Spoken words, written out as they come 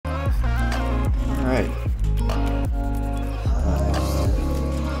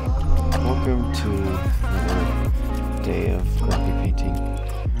day of grumpy painting.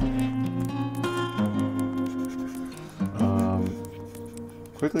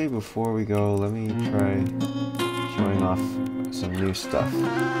 Quickly before we go, let me try showing off some new stuff.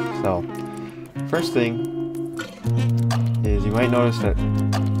 So, first thing is you might notice that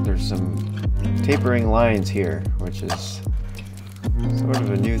there's some tapering lines here, which is sort of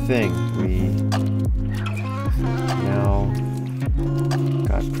a new thing. We now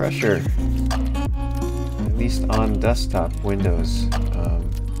got pressure, at least on desktop Windows.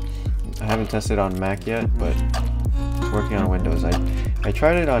 I haven't tested on Mac yet, but it's working on Windows. I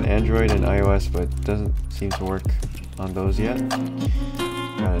tried it on Android and iOS, but it doesn't seem to work on those yet.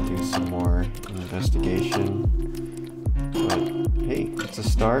 Gotta do some more investigation. But hey, it's a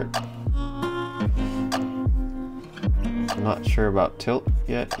start. I'm not sure about tilt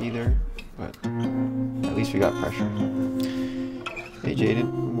yet either, but at least we got pressure. Hey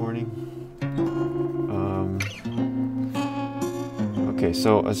Jaden, good morning. Okay,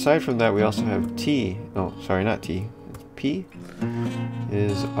 so aside from that, we also have T. Oh, sorry, not T. P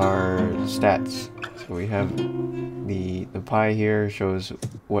is our stats. So we have the pie here shows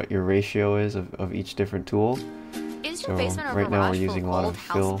what your ratio is of each different tool. So right now we're using a lot of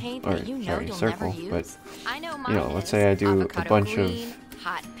fill, or sorry, circle, but you know, let's say I do a bunch of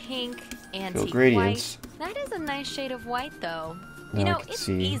hot pink, fill gradients. That is a nice shade of white though. Now You know, I can it's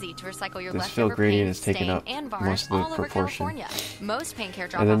see easy to recycle your this leftover fill gradient paint, is taking stain, up and varnish most of the all over proportion. California. Most paint care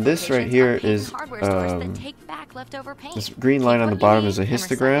And then this right here is this green line on the bottom is a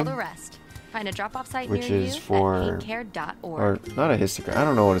histogram, Find a drop-off site which near is you for, at paintcare.org. or not a histogram, I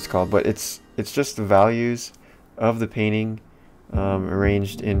don't know what it's called, but it's just the values of the painting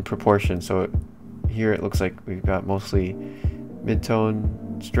arranged in proportion. So here it looks like we've got mostly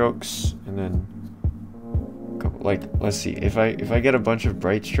mid-tone strokes, and then a couple, like, let's see, if I get a bunch of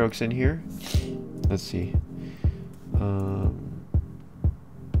bright strokes in here, let's see,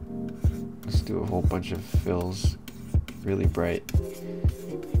 let's do a whole bunch of fills really bright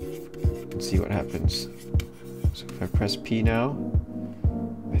and see what happens. So if I press P now,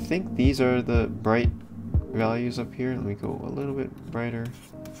 I think these are the bright values up here. Let me go a little bit brighter.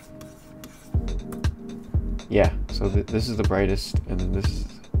 Yeah, so this is the brightest, and then this is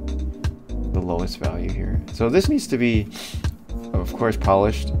the lowest value here. So this needs to be, of course,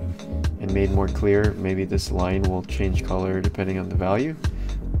 polished and made more clear. Maybe this line will change color depending on the value,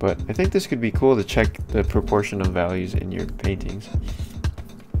 but I think this could be cool to check the proportion of values in your paintings.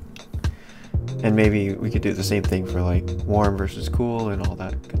 And maybe we could do the same thing for like warm versus cool and all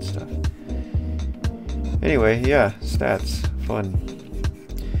that good stuff. Anyway, yeah, stats, fun.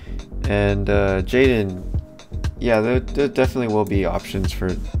 And Jaden, yeah, there definitely will be options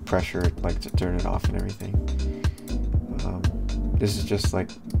for pressure, like to turn it off and everything. This is just like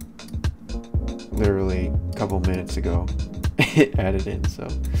literally a couple minutes ago it added in, so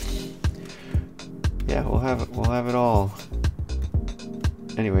yeah, we'll have it all.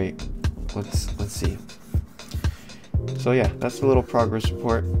 Anyway, let's see. So yeah, that's the little progress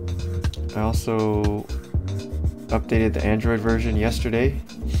report. I also updated the Android version yesterday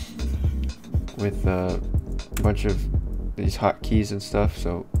with a bunch of these hotkeys and stuff.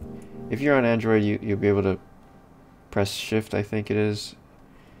 So if you're on Android, you'll be able to press Shift, I think it is,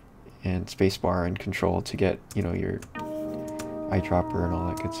 and spacebar and Control to get, you know, your eyedropper and all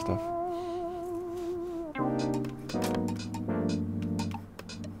that good stuff.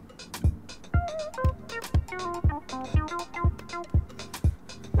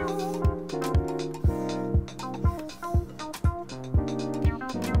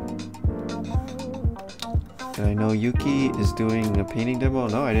 And I know Yuki is doing a painting demo.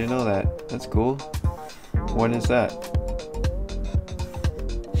 No, I didn't know that. That's cool. When is that?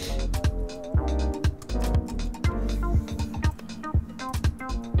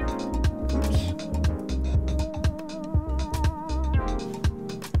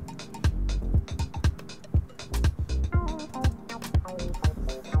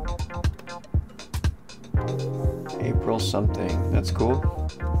 April something. That's cool.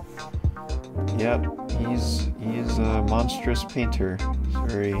 Yep, he is a monstrous painter. He's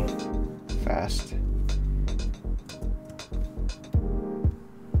very fast.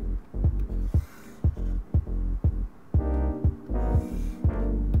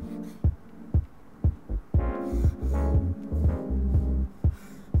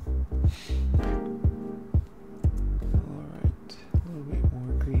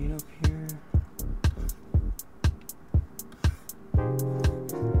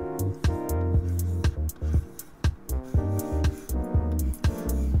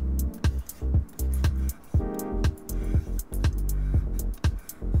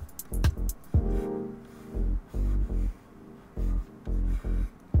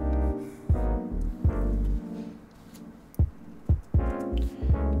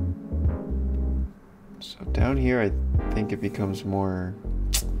 So down here, I think it becomes more.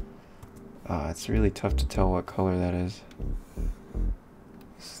 It's really tough to tell what color that is.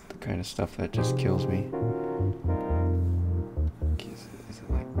 It's the kind of stuff that just kills me. Is it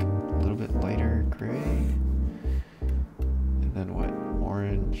like a little bit lighter gray? And then what?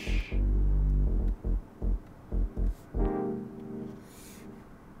 Orange.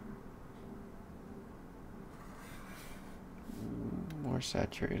 More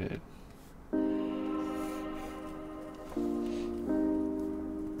saturated.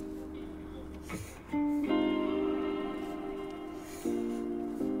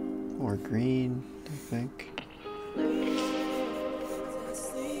 More green, I think.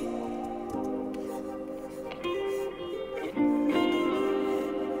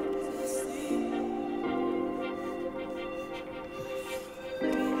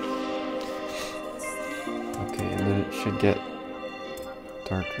 Okay, and then it should get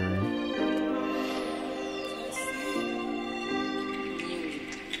darker.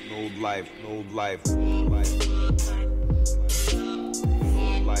 No life, no life, no life.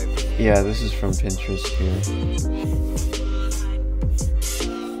 Yeah, this is from Pinterest here.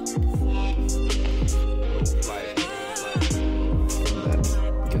 And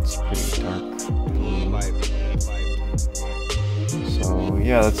that gets pretty dark. So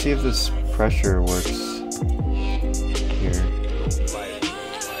yeah, let's see if this pressure works here.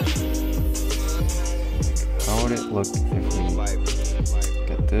 How would it look if we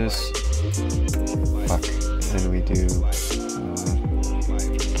get this? Fuck. And then we do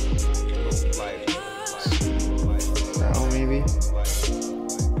brown maybe?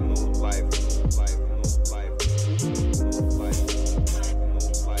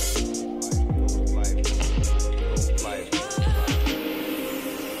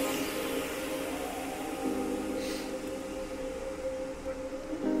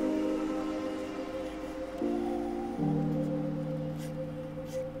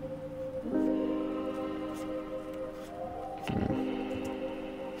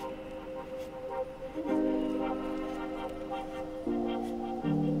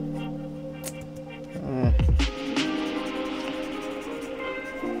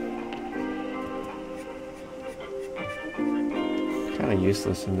 Kind of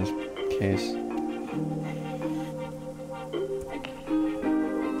useless in this case.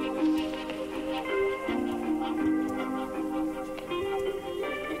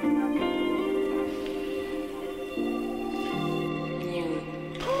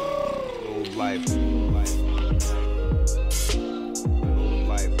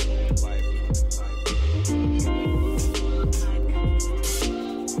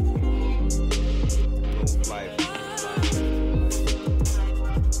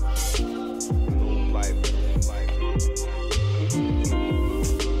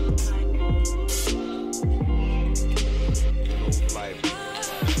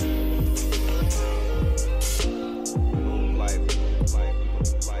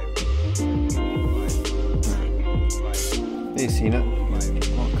 Hey, Cena.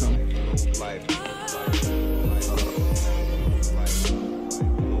 Welcome.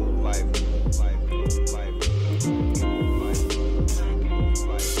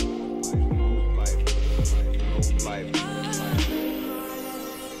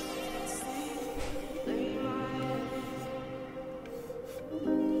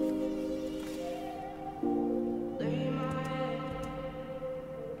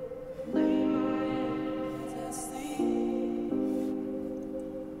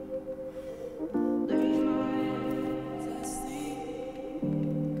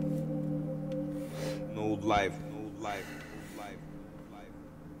 Life, no life, no life.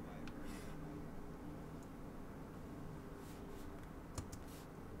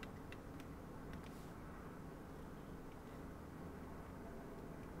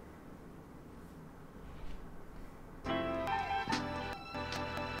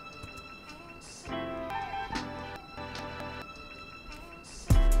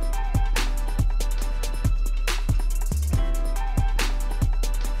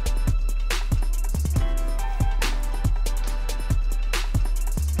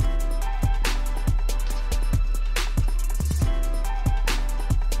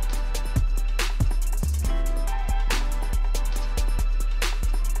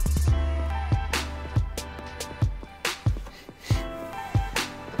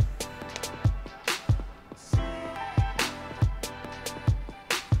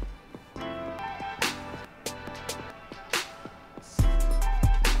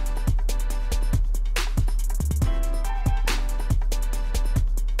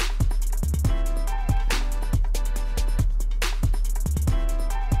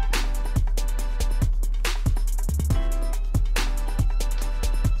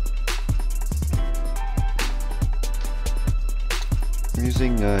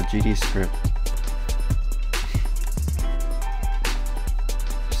 GD script.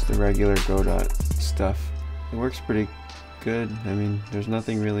 Just the regular Godot stuff. It works pretty good. I mean, there's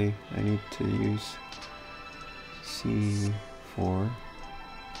nothing really I need to use C for.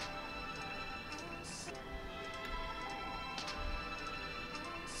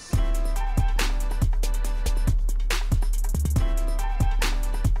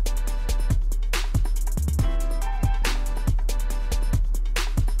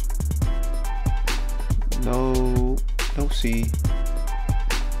 No C.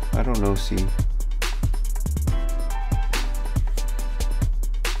 I don't know C.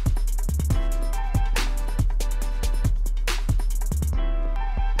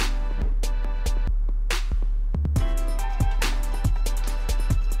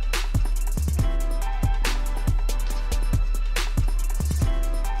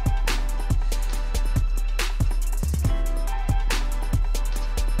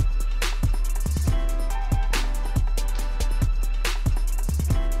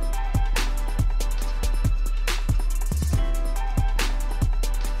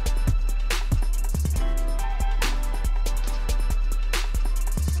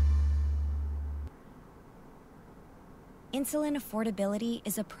 Insulin affordability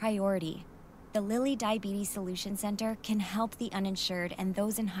is a priority. The Lilly Diabetes Solution Center can help the uninsured and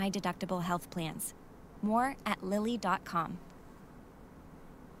those in high-deductible health plans. More at lilly.com.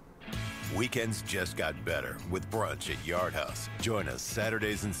 Weekends just got better with brunch at Yard House. Join us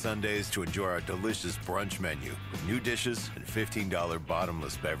Saturdays and Sundays to enjoy our delicious brunch menu with new dishes and $15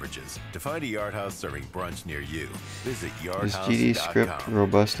 bottomless beverages. To find a Yard House serving brunch near you, visit yardhouse.com. Is GD script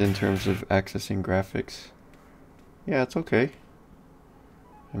robust in terms of accessing graphics? Yeah, it's okay.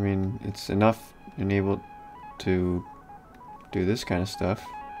 I mean, it's enough enabled to do this kind of stuff.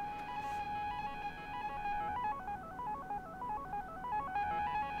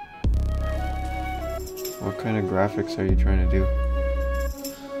 What kind of graphics are you trying to do?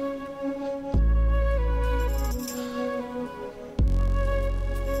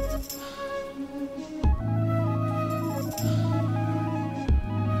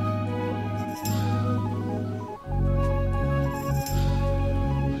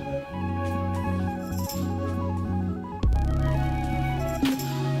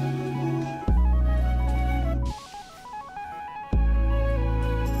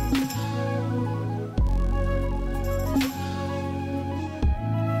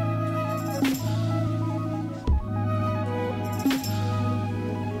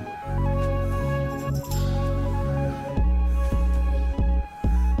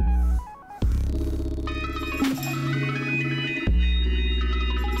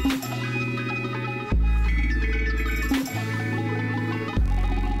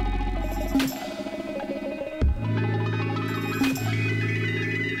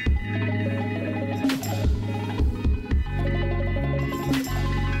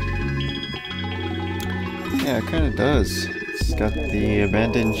 Yeah, it kind of does. It's got the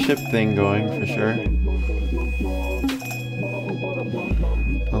abandoned ship thing going for sure.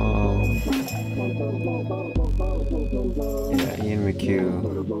 Yeah, Ian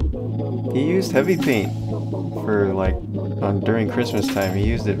McHugh. He used HEAVYPAINT for like during Christmas time. He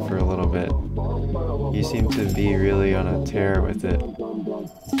used it for a little bit. He seemed to be really on a tear with it.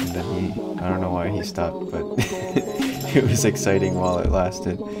 And then I don't know why he stopped, but it was exciting while it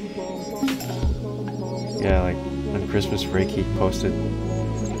lasted. Yeah, like on Christmas break he posted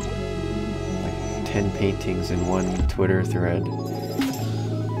like 10 paintings in one Twitter thread. It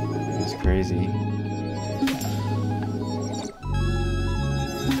was crazy.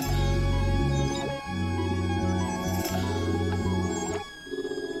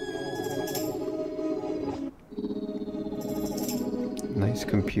 Nice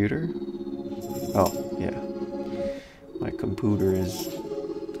computer. Oh, yeah. My computer is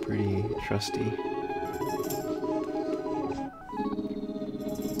pretty trusty.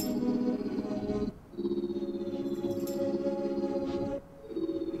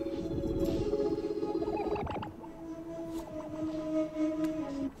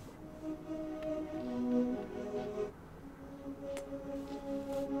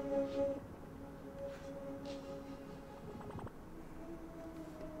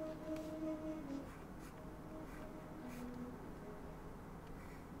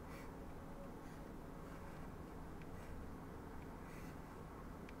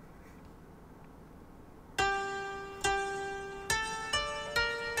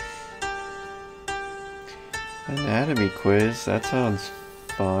 Anatomy quiz, that sounds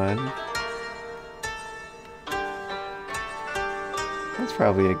fun. That's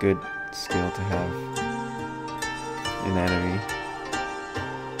probably a good skill to have. Anatomy.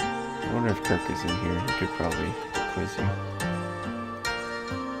 I wonder if Kirk is in here. He could probably quiz you.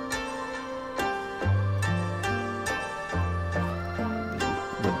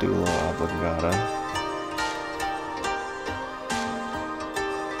 Medulla oblongata.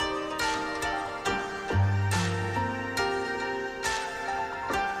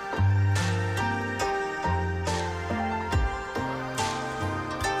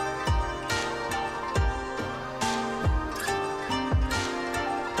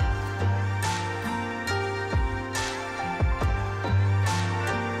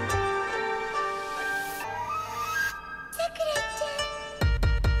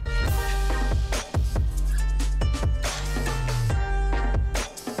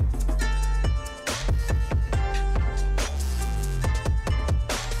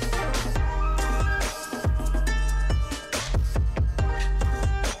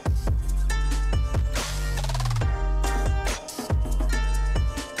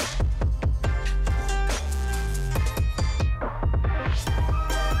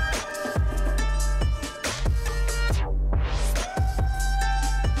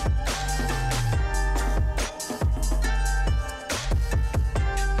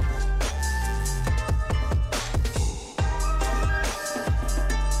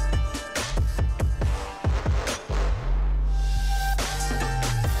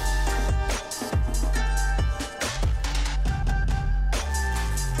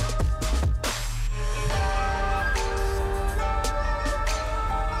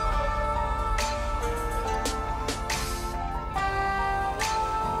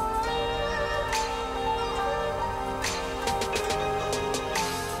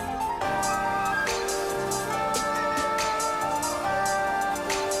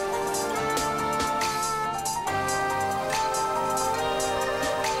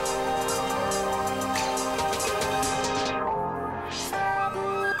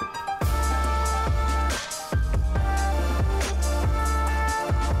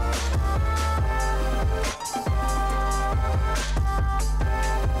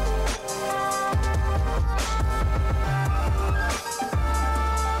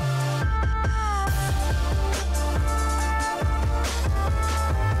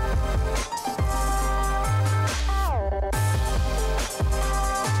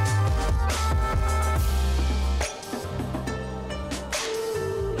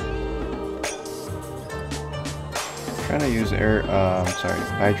 Trying to use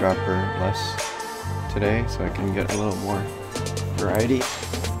eyedropper less today so I can get a little more variety.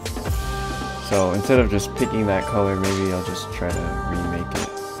 So instead of just picking that color, maybe I'll just try to remake it.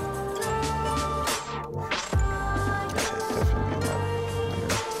 Definitely a lot lighter.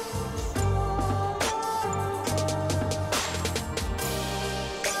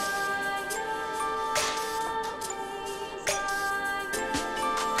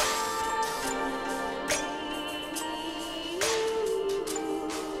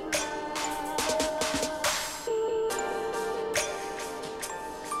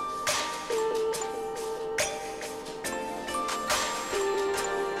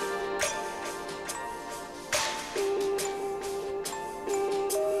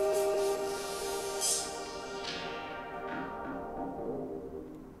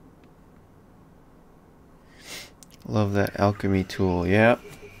 Love that alchemy tool. Yep.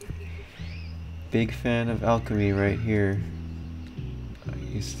 Big fan of alchemy right here. I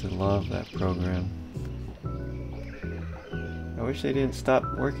used to love that program. I wish they didn't stop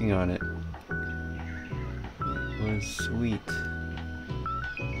working on it. It was sweet.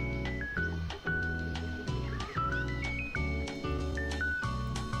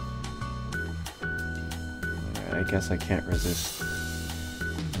 I guess I can't resist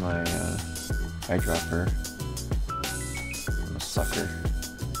my eyedropper. I'm a sucker.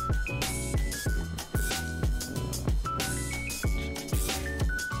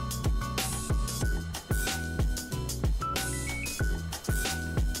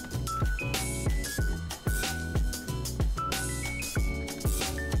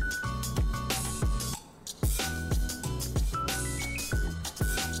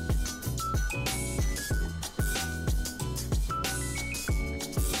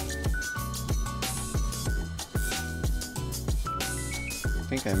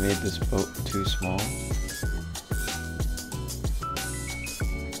 I think I made this boat too small.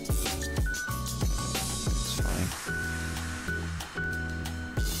 It's fine.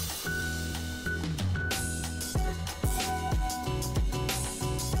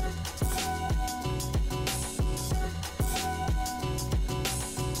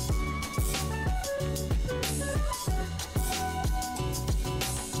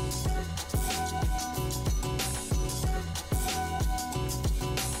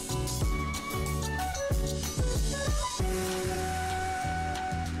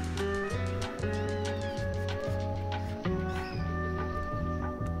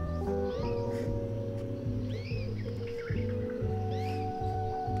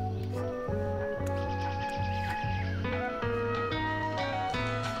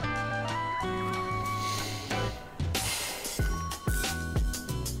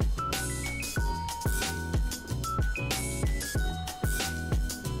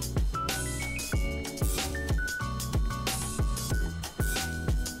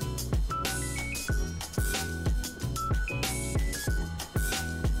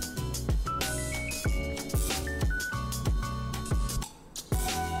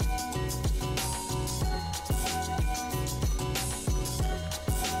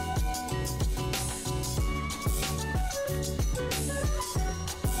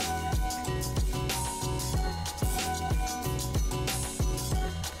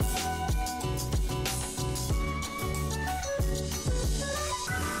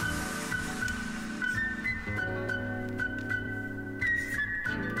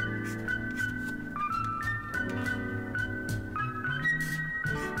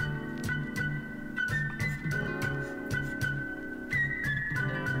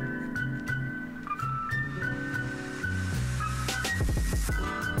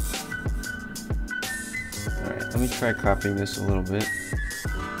 Let me try copying this a little bit.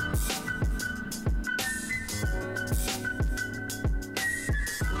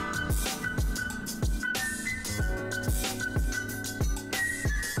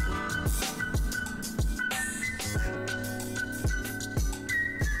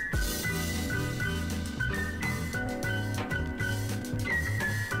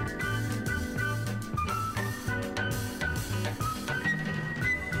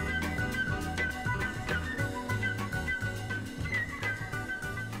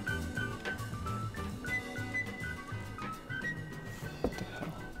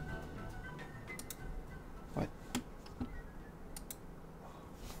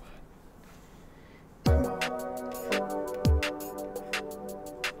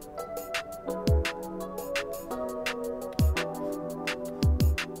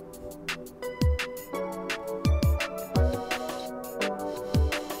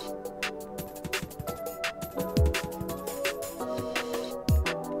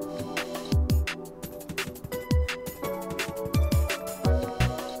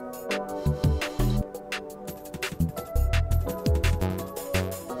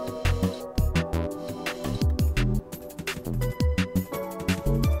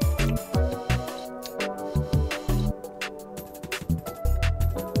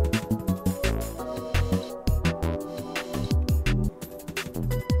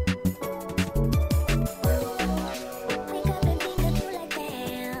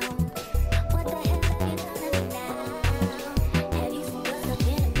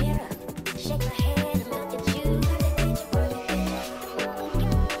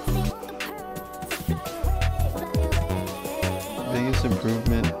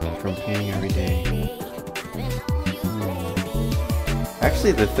 Improvement from painting every day.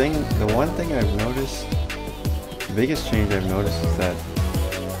 Actually, the one thing I've noticed, the biggest change I've noticed is that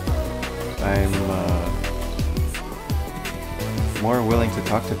I'm more willing to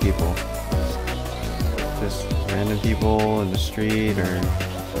talk to people. Just random people in the street, or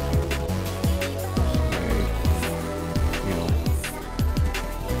you know,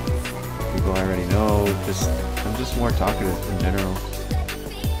 people I already know. I'm just more talkative in general.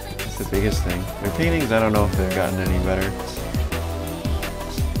 That's the biggest thing. My paintings, I don't know if they've gotten any better.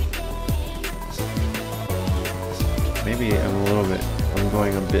 Maybe I'm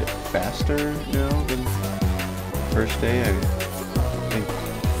going a bit faster now than the first day. I think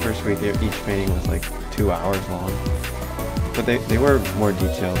first week each painting was like 2 hours long. But they were more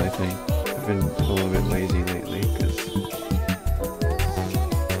detailed, I think. I've been a little bit lazy lately because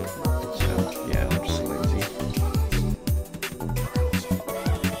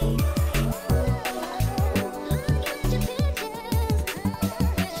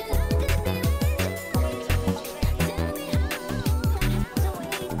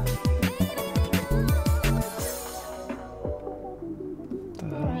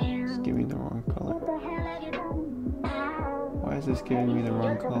is this giving me the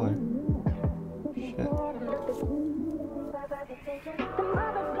wrong color? Shit.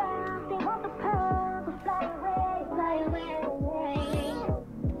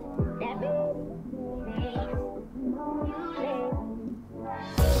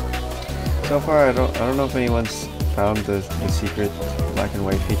 So far, I don't know if anyone's found the secret black and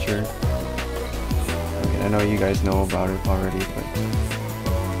white feature. I mean, I know you guys know about it already, but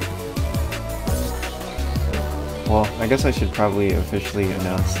well, I guess I should probably officially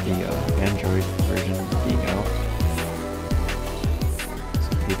announce the Android version being out, so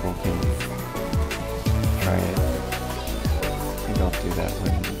people can try it. I think I'll do that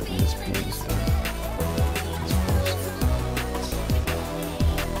when this painting is done.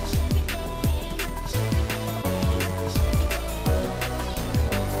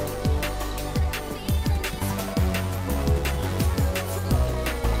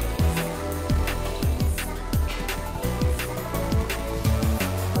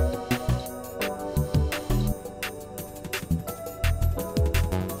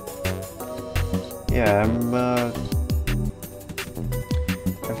 Yeah,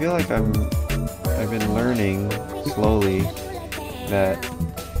 I feel like I've been learning slowly that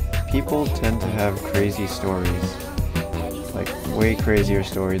people tend to have crazy stories, like way crazier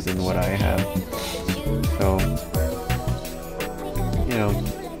stories than what I have. So, you know,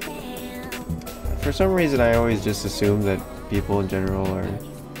 for some reason I always just assume that people in general are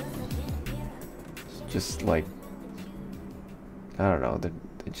just like, I don't know, they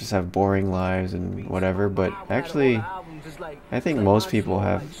just have boring lives and whatever, but actually I think most people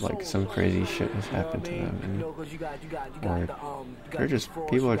have like some crazy shit has happened to them, and or they're just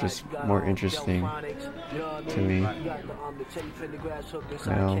people are just more interesting to me. Well,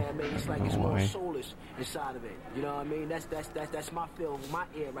 I don't know why. Inside of it, you know what I mean? That's my feel, my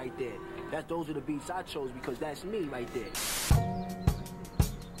ear right there. Those are the beats I chose because that's me right there.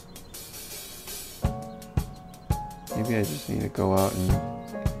 Maybe I just need to go out and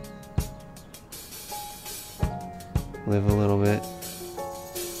live a little bit.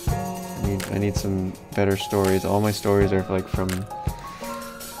 I need some better stories. All my stories are like from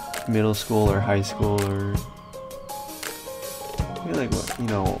middle school or high school, or I feel like, you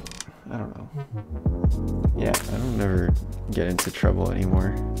know, I don't know. Yeah, I don't ever get into trouble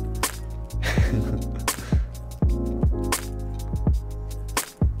anymore.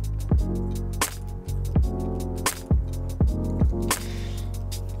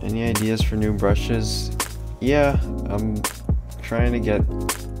 Any ideas for new brushes? Yeah, I'm trying to get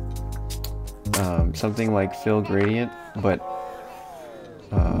something like fill gradient, but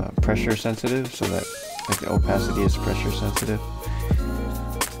pressure sensitive, so that like the opacity is pressure sensitive.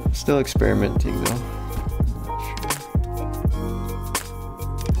 Still experimenting though.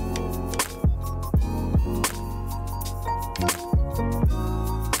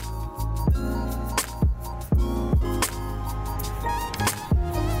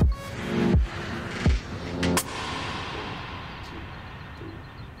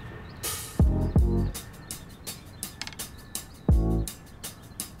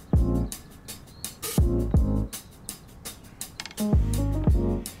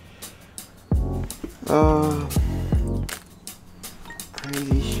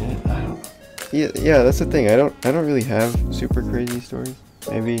 Crazy shit. I don't. Yeah, that's the thing. I don't really have super crazy stories.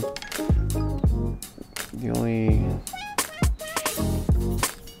 Maybe the only,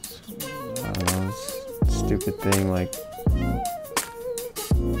 I don't know, stupid thing, like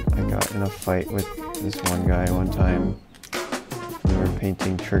I got in a fight with this one guy one time. We were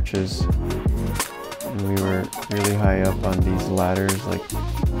painting churches, and we were really high up on these ladders, like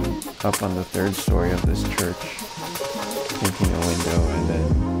up on the 3rd story of this church, painting a window, and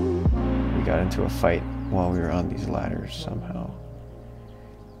then we got into a fight while we were on these ladders somehow.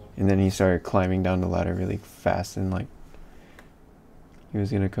 And then he started climbing down the ladder really fast, and like he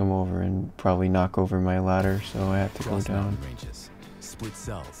was gonna come over and probably knock over my ladder, so I had to go down. Split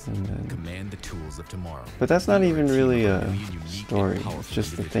cells, and then, command the tools of tomorrow. But that's not even really a story. It's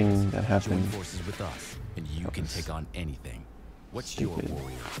just the thing that happened. Forces with us, and you can take on anything. What's your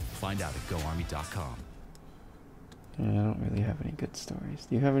warrior? Find out at GoArmy.com. Yeah, I don't really have any good stories.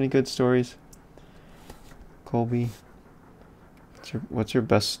 Do you have any good stories, Colby? What's your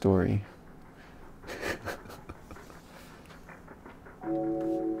best story?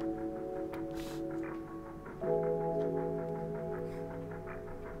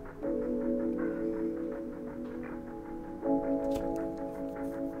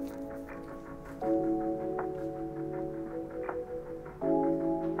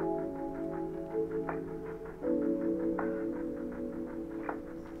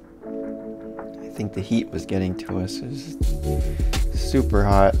 I think the heat was getting to us. It was super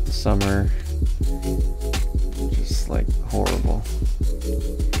hot summer, just like horrible.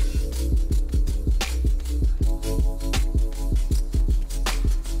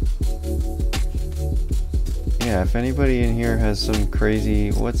 Yeah, if anybody in here has some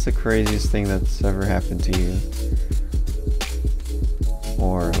crazy, what's the craziest thing that's ever happened to you?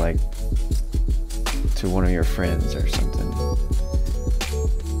 Or like to one of your friends or something.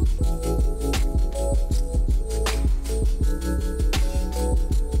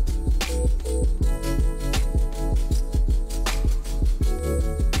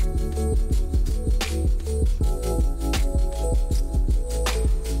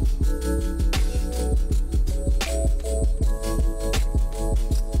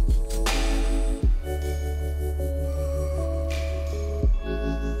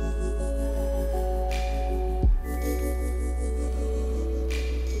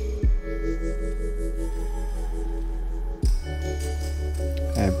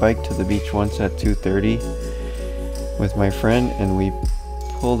 I biked to the beach once at 2:30 with my friend, and we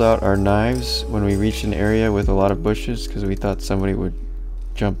pulled out our knives when we reached an area with a lot of bushes because we thought somebody would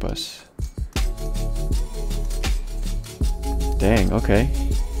jump us. Dang, okay.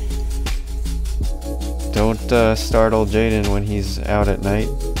 Don't startle Jaden when he's out at night.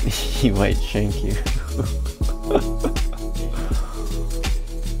 He might shank you.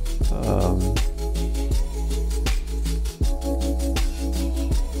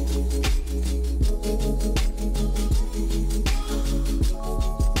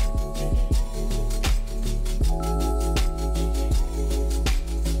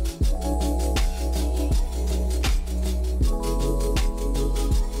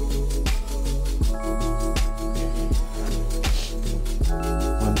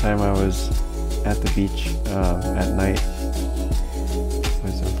 time I was at the beach at night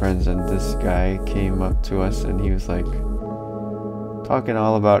with some friends, and this guy came up to us and he was like talking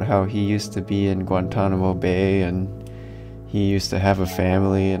all about how he used to be in Guantanamo Bay and he used to have a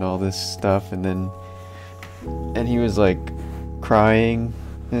family and all this stuff, and he was like crying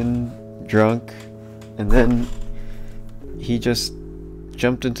and drunk, and then he just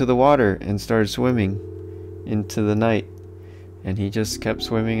jumped into the water and started swimming into the night, and he just kept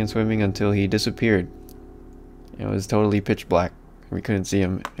swimming and swimming until he disappeared. It was totally pitch black. We couldn't see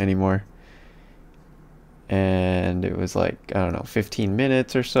him anymore. And it was like, I don't know, 15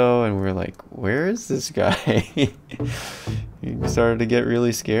 minutes or so, and we were like, where is this guy? He started to get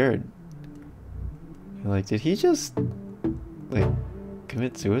really scared. Like, did he just like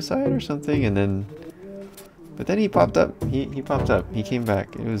commit suicide or something? And then, but then he popped up. He popped up. He came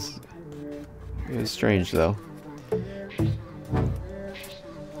back. It was strange though.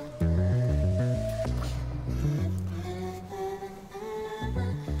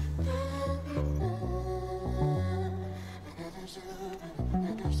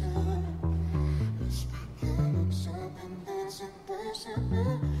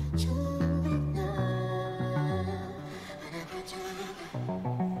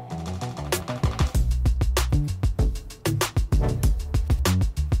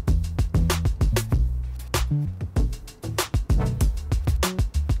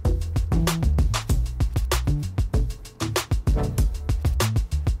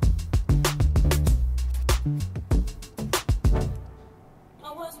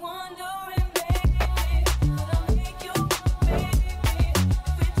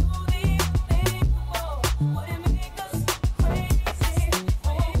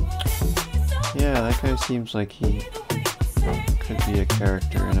 Yeah, that guy seems like he could be a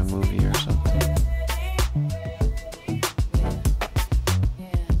character in a movie or something.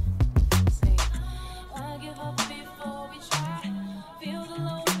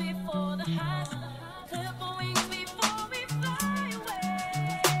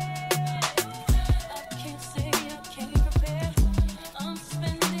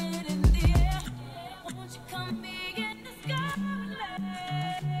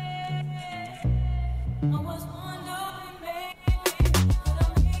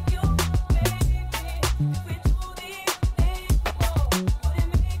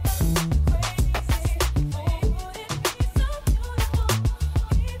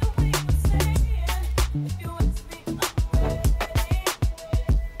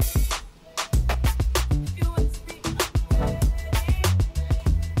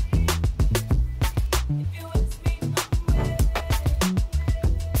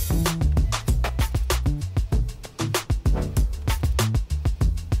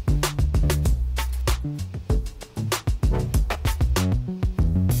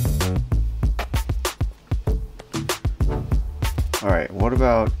 Alright, what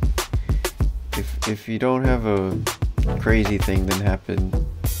about if you don't have a crazy thing that happened,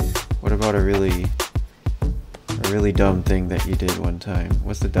 what about a really dumb thing that you did one time?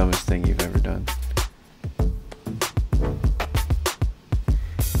 What's the dumbest thing you've ever done?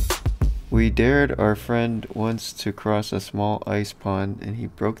 We dared our friend once to cross a small ice pond and he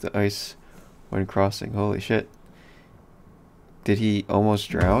broke the ice when crossing. Holy shit. Did he almost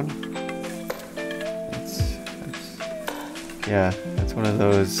drown? Yeah, that's one of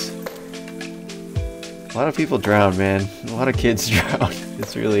those. A lot of people drown, man. A lot of kids drown.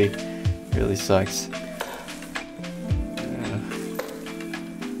 It's really sucks. Yeah.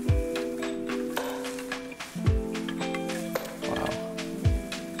 Wow.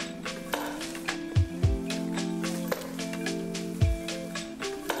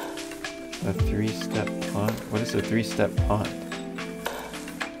 A 3-step pond? What is a 3-step pond?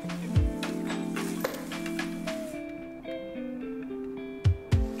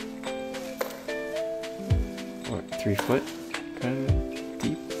 What, 3 foot kind of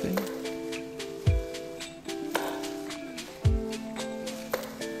deep thing?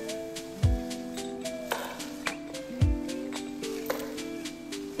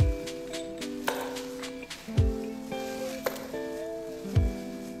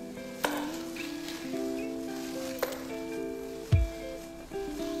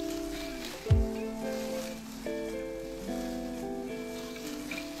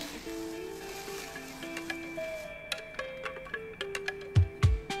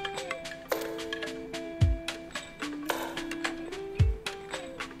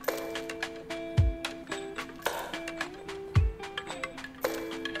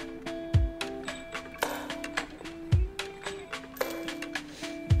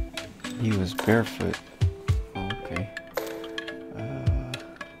 He was barefoot. Oh, okay.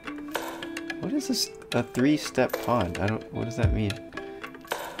 is this a 3-step pond? What does that mean?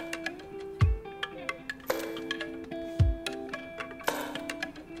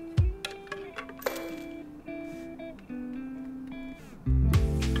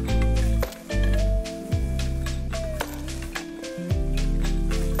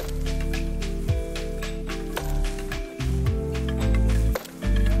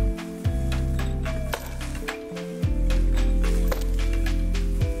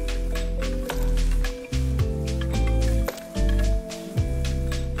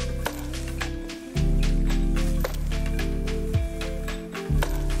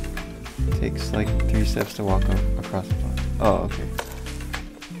 Takes like 3 steps to walk across the pond. Oh, okay.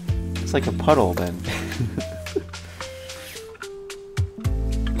 It's like a puddle then.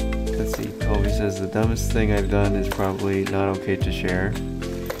 Let's see. Colby says the dumbest thing I've done is probably not okay to share.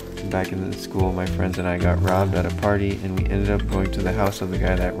 Back in the school, my friends and I got robbed at a party, and we ended up going to the house of the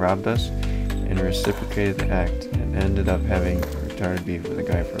guy that robbed us and reciprocated the act, and ended up having retarded beef with the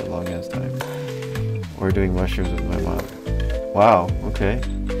guy for a long ass time. Or doing mushrooms with my mom. Wow. Okay.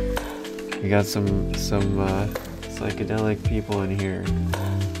 We got some psychedelic people in here.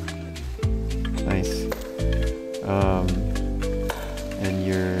 Nice.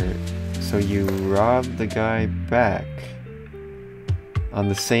 And so you robbed the guy back on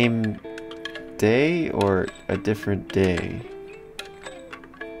the same day or a different day?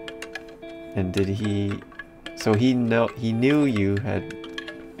 And did so he knew you had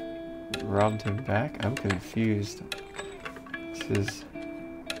robbed him back? I'm confused.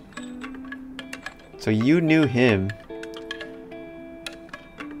 So you knew him.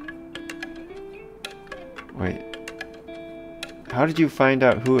 Wait. How did you find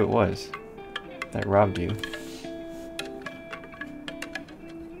out who it was that robbed you?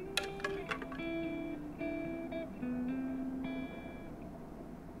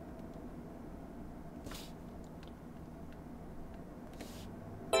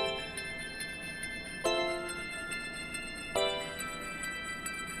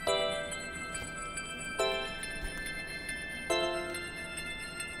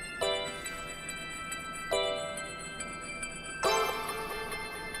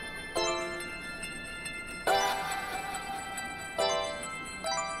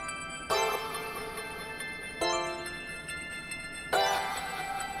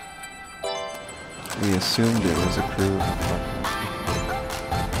 We assumed it was a crew of fuckers.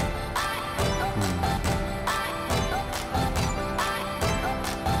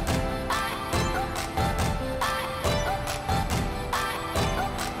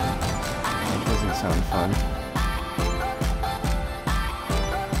 That doesn't sound fun.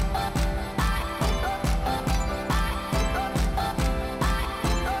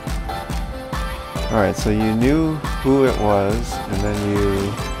 Alright, so you knew who it was, and then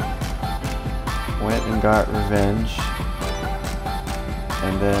you went and got revenge,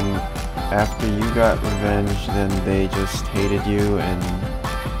 and then after you got revenge, then they just hated you, and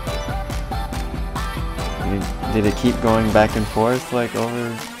did it keep going back and forth like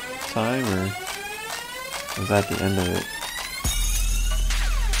over time, or was that the end of it?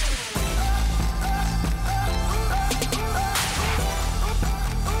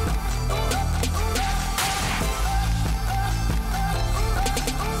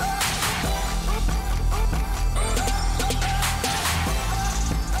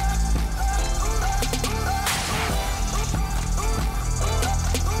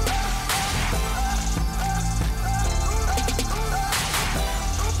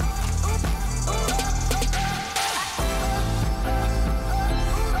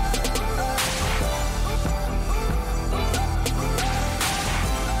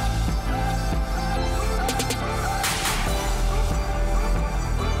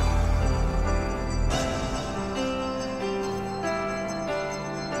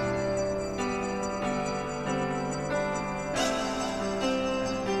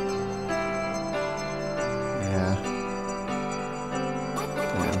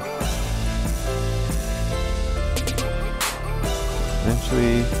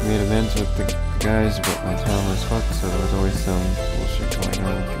 Eventually made amends with the guys, but my town was fucked, so there was always some bullshit going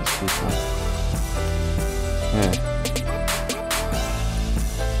on with these people. Yeah.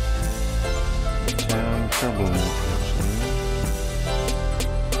 Town troublemaker, actually.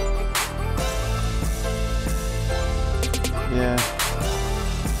 Yeah.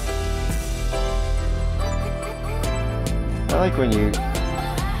 I like when you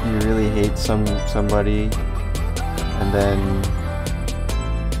really hate somebody, and then,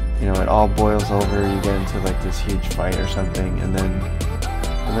 you know, it all boils over, you get into like this huge fight or something, and then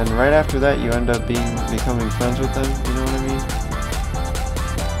right after that you end up becoming friends with them, you know what I mean?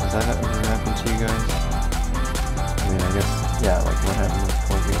 Has that ever happened to you guys? I mean, I guess, yeah, like what happened with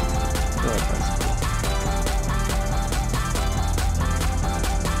Colgate. I feel like that's cool.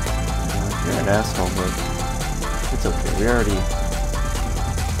 You're an asshole, but it's okay. We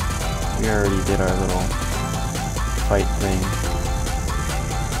already did our little fight thing.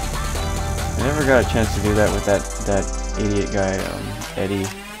 I never got a chance to do that with that idiot guy, Eddie,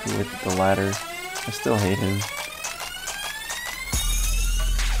 with the ladder. I still hate him.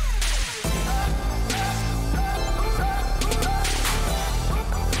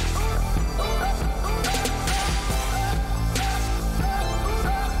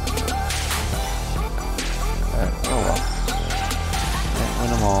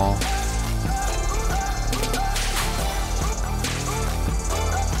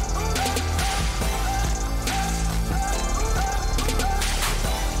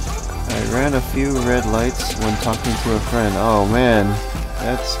 Ran a few red lights when talking to a friend. Oh man,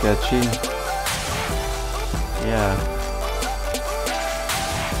 that's sketchy. Yeah.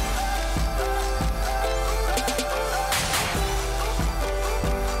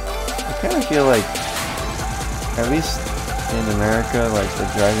 I kind of feel like, at least in America, like the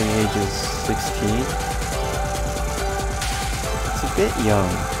driving age is 16. It's a bit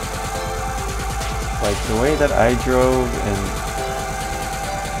young. Like the way that I drove and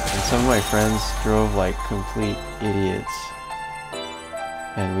some of my friends drove like complete idiots,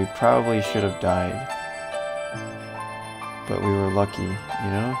 and we probably should have died, but we were lucky, you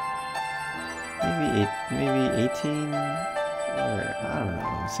know? Maybe 18, or I don't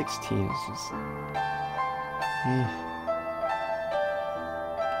know, 16 is just...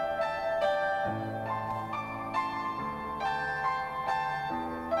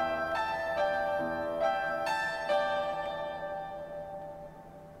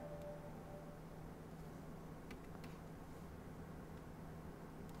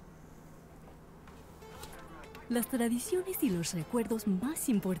 Las tradiciones y los recuerdos más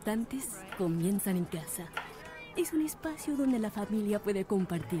importantes comienzan en casa. Es un espacio donde la familia puede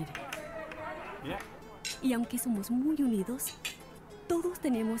compartir. Y aunque somos muy unidos, todos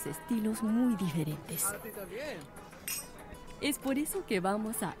tenemos estilos muy diferentes. Es por eso que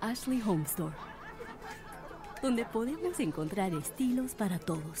vamos a Ashley Home Store, donde podemos encontrar estilos para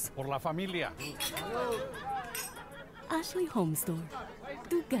todos. Por la familia. Ashley Home Store,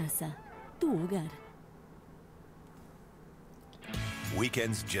 tu casa, tu hogar.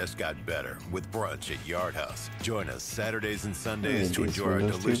 Weekends just got better with brunch at Yard House. Join us Saturdays and Sundays to enjoy our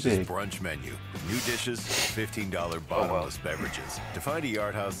delicious brunch menu. New dishes, $15 bottomless beverages. To find a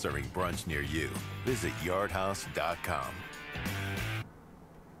Yard House serving brunch near you, visit yardhouse.com.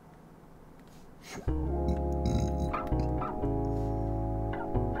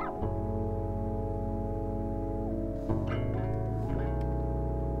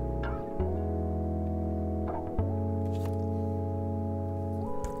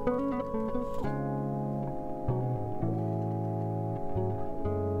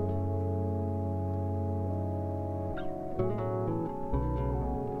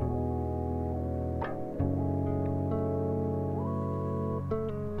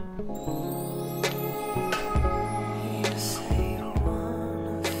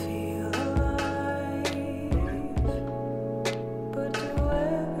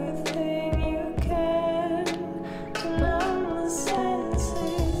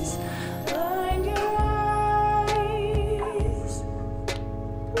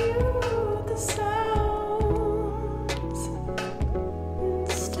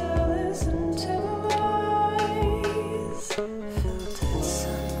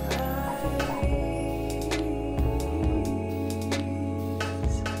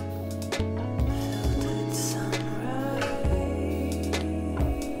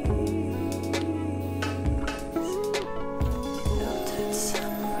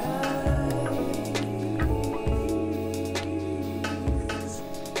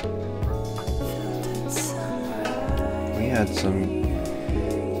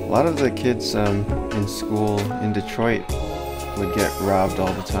 A lot of the kids in school in Detroit would get robbed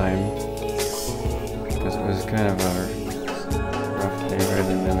all the time because it was kind of a rough neighborhood,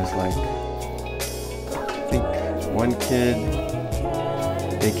 and there was like, I think one kid,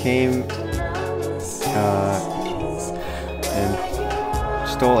 they came and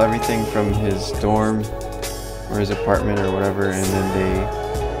stole everything from his dorm or his apartment or whatever, and then they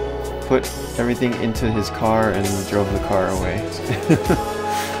put everything into his car and drove the car away.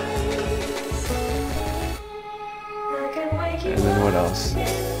 And then what else? I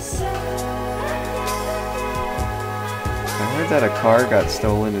heard that a car got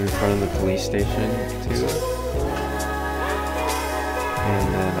stolen in front of the police station too.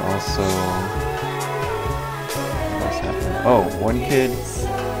 And then also, what else happened? Oh, one kid,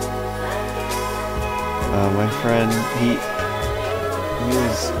 my friend, he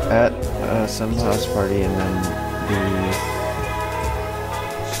was at some house party, and then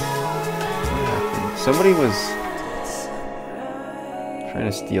what happened? Somebody was trying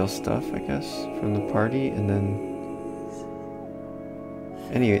to steal stuff, I guess, from the party, and then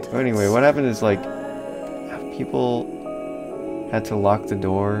anyway, what happened is, like, people had to lock the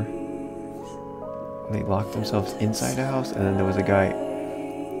door. They locked themselves inside the house, and then there was a guy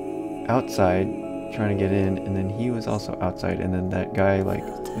outside trying to get in, and then he was also outside, and then that guy, like,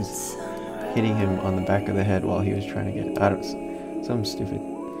 was hitting him on the back of the head while he was trying to get out of something stupid.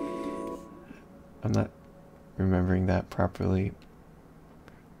 I'm not remembering that properly.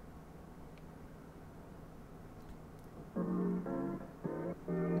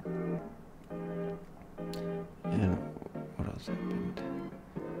 And what else happened?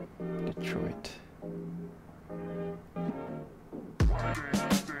 Detroit.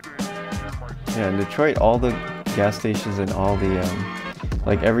 Yeah, in Detroit, all the gas stations and all the,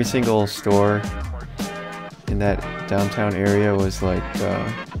 like, every single store in that downtown area was, like,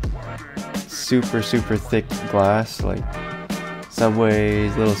 super, super thick glass. Like,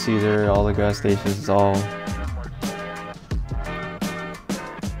 Subway's, Little Caesar, all the gas stations, all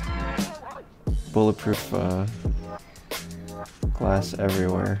bulletproof glass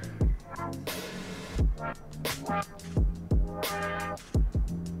everywhere.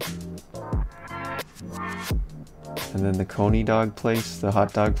 And then the Coney dog place, the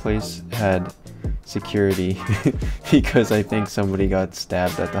hot dog place, had security because I think somebody got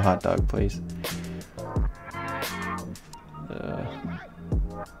stabbed at the hot dog place.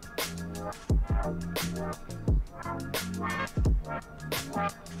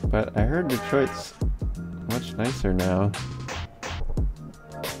 But I heard Detroit's much nicer now.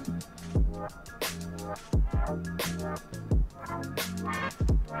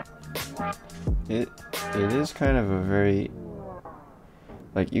 It is kind of a very,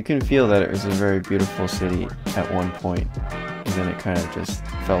 like, you can feel that it was a very beautiful city at one point, and then it kind of just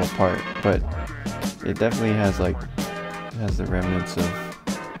fell apart. But it definitely has, like, it has the remnants of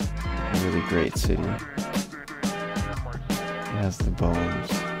a really great city. It has the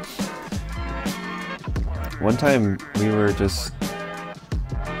bones. One time we were just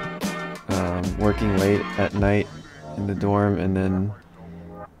working late at night in the dorm, and then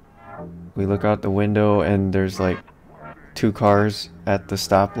we look out the window and there's, like, two cars at the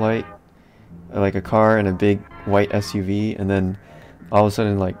stoplight, like a car and a big white SUV, and then all of a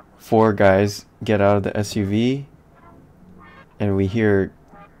sudden, like, four guys get out of the SUV and we hear,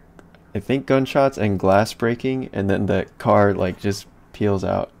 I think, gunshots and glass breaking, and then the car, like, just peels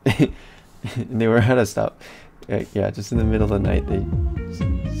out. And they were at a stop. Yeah, just in the middle of the night,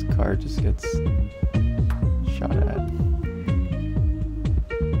 this car just gets shot at.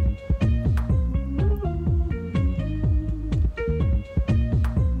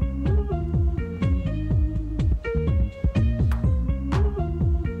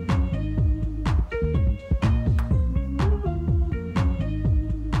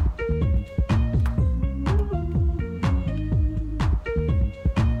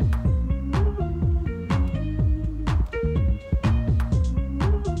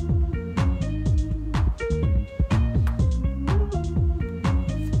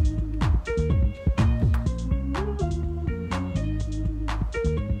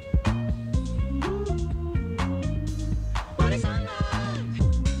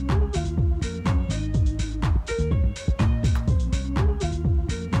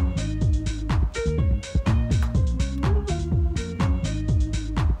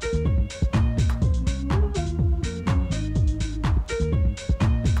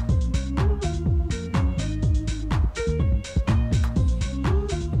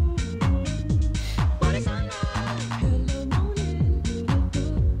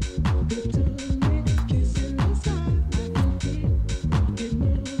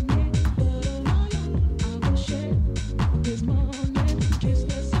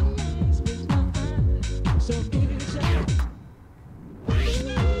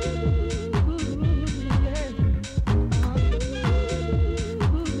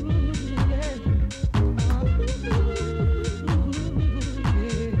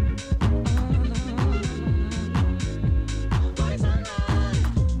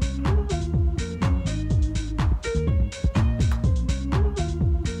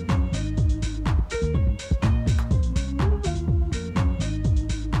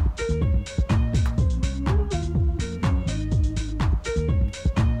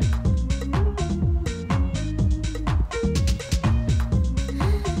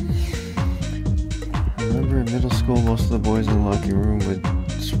 most of the boys in the locker room would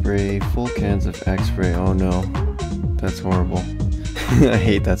spray full cans of Axe spray. Oh no, that's horrible. I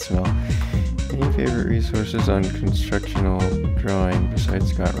hate that smell. Any favorite resources on constructional drawing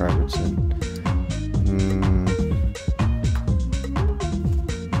besides Scott Robertson?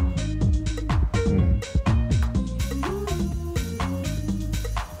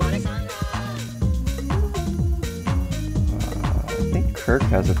 I think Kirk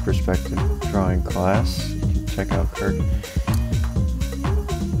has a perspective drawing class. You can check out Kirk.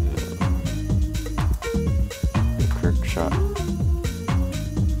 Kirk shot.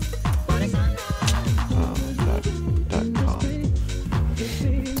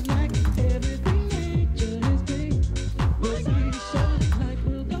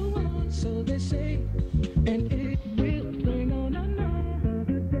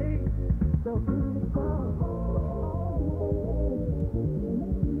 .com.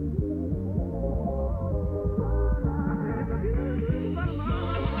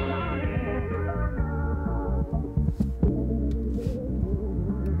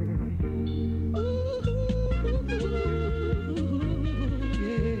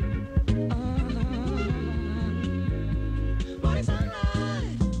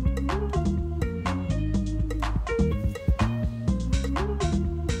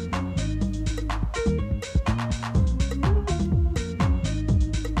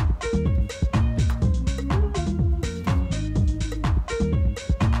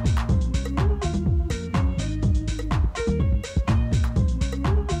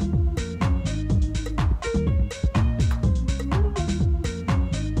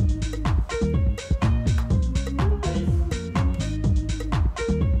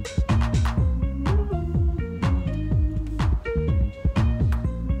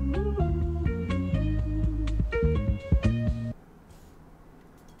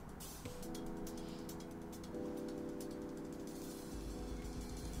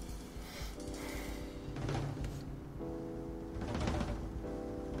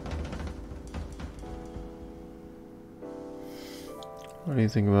 What do you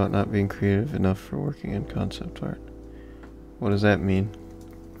think about not being creative enough for working in concept art? What does that mean?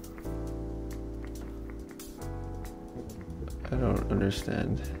 I don't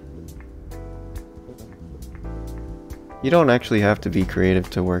understand. You don't actually have to be creative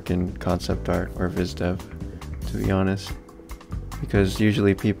to work in concept art or viz dev, to be honest, because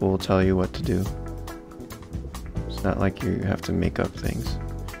usually people will tell you what to do. It's not like you have to make up things.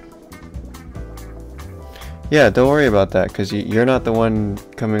 Yeah, don't worry about that, because you're not the one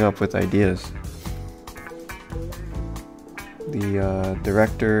coming up with ideas. The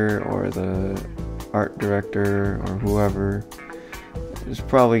director or the art director or whoever is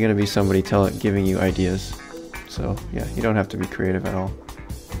probably going to be somebody giving you ideas. So yeah, you don't have to be creative at all.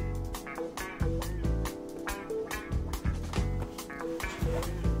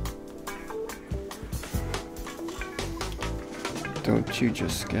 Don't you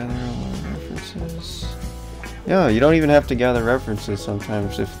just gather all the references? Yeah, you don't even have to gather references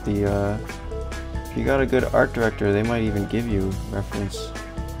sometimes. If you got a good art director, they might even give you reference.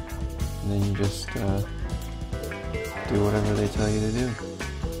 And then you just do whatever they tell you to do.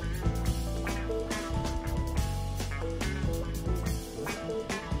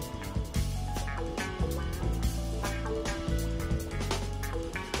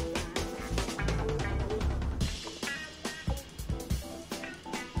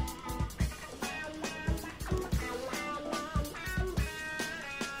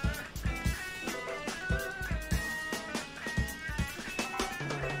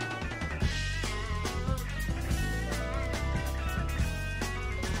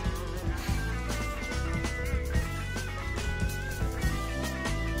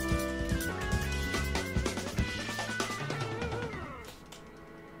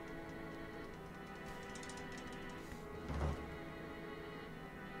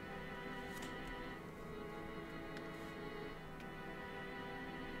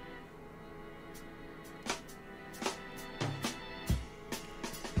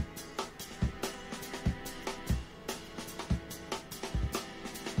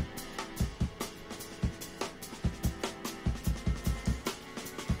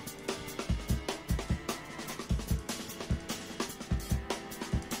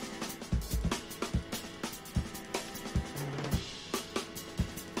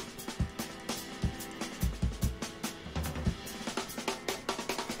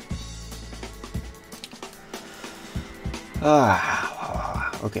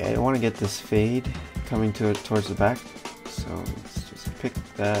 Okay, I want to get this fade coming towards the back, so let's just pick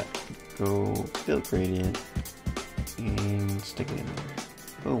that, go fill gradient, and stick it in there.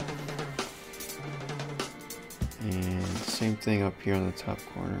 Boom. And same thing up here on the top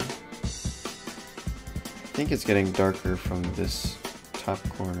corner. I think it's getting darker from this top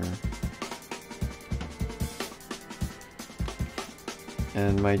corner.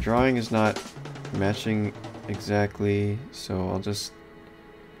 And my drawing is not matching exactly, so I'll just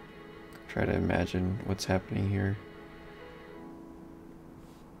try to imagine what's happening here.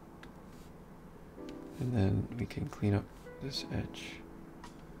 And then we can clean up this edge.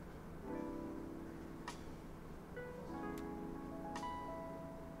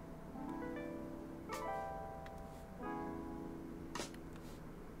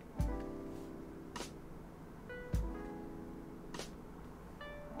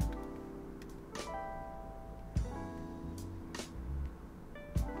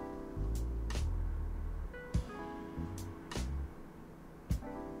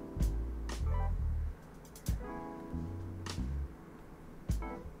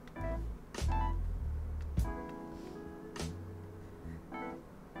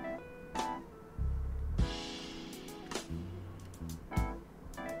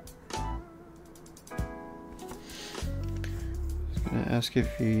 Ask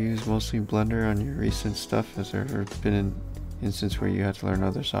if you use mostly Blender on your recent stuff. Has there ever been an instance where you had to learn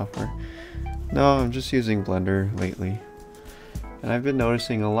other software? No, I'm just using Blender lately. And I've been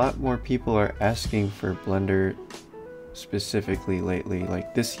noticing a lot more people are asking for Blender specifically lately.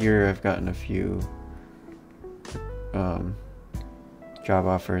 Like this year I've gotten a few job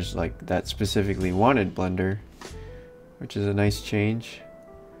offers like that specifically wanted Blender, which is a nice change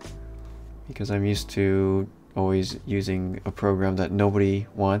because I'm used to always using a program that nobody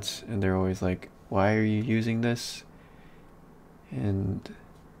wants, and they're always like, why are you using this? And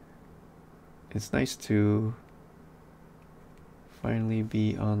it's nice to finally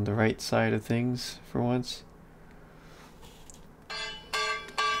be on the right side of things for once.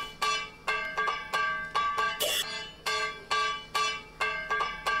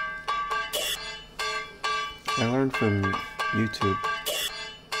 I learned from YouTube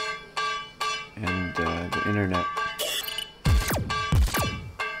and the internet.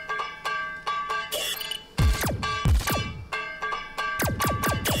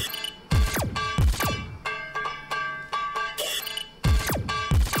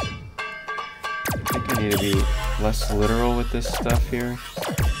 I think I need to be less literal with this stuff here.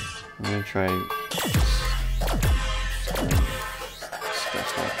 I'm gonna try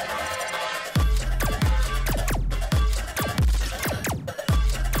stuff up.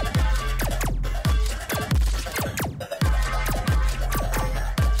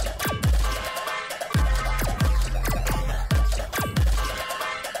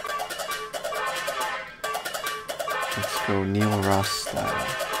 Neil Ross style.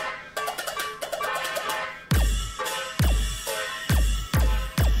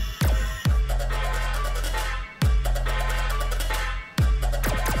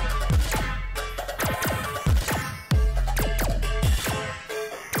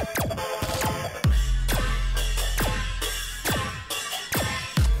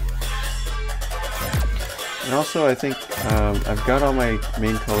 And also I think I've got all my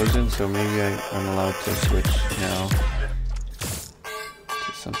main colors in, so maybe I'm allowed to switch now.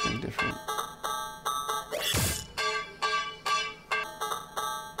 Something different.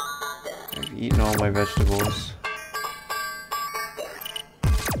 I've eaten all my vegetables.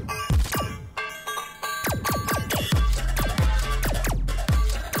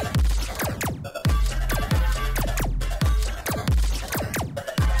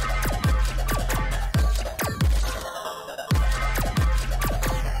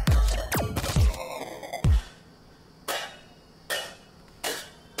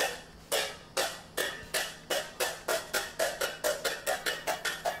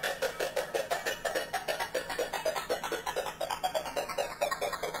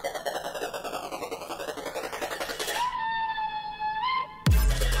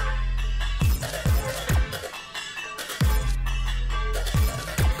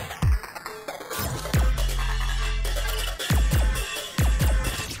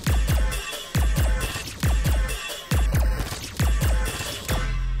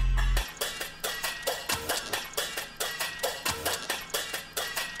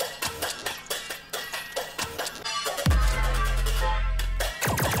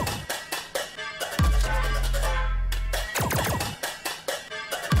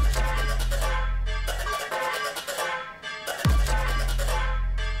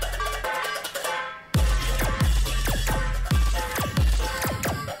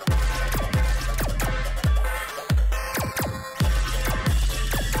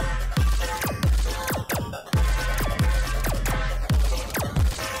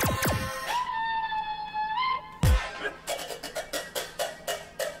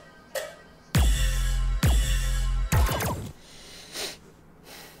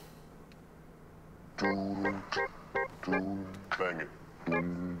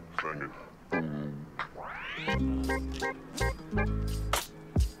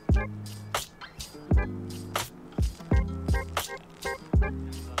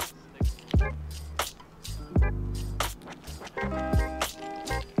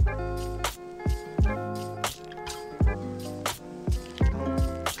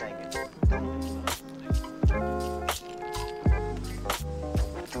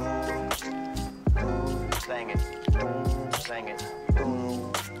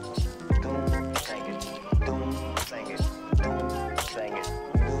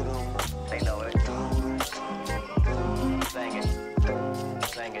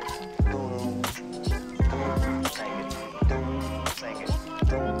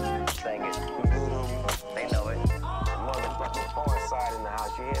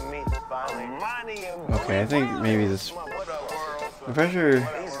 Okay, I think maybe this the pressure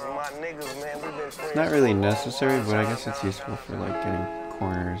it's not really necessary, but I guess it's useful for like getting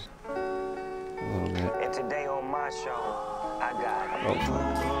corners a little bit. And today on my show, I got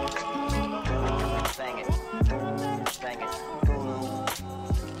Sing it. Sing it.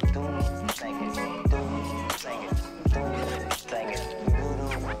 Sing it. Sing it. Sing it.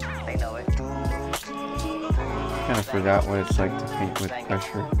 They know it. Kind of forgot what it's like to paint with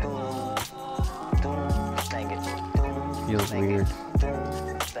pressure. Feels weird.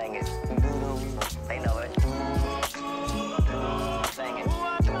 Sing it. They know it. Sing it.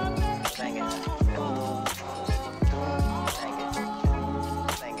 Sing it.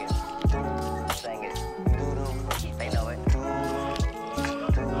 Sing it. Sing it. Sing it. They know it.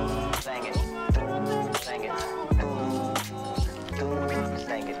 Sing it. Sing it.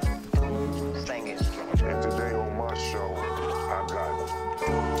 Sing it. Sing it. And today on my show, I got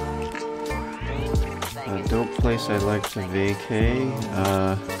A dope place I'd like to vacay.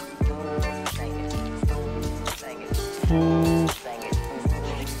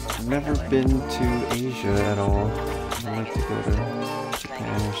 I've never been to Asia at all. I'd like to go to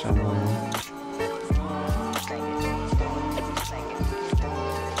Japan or somewhere.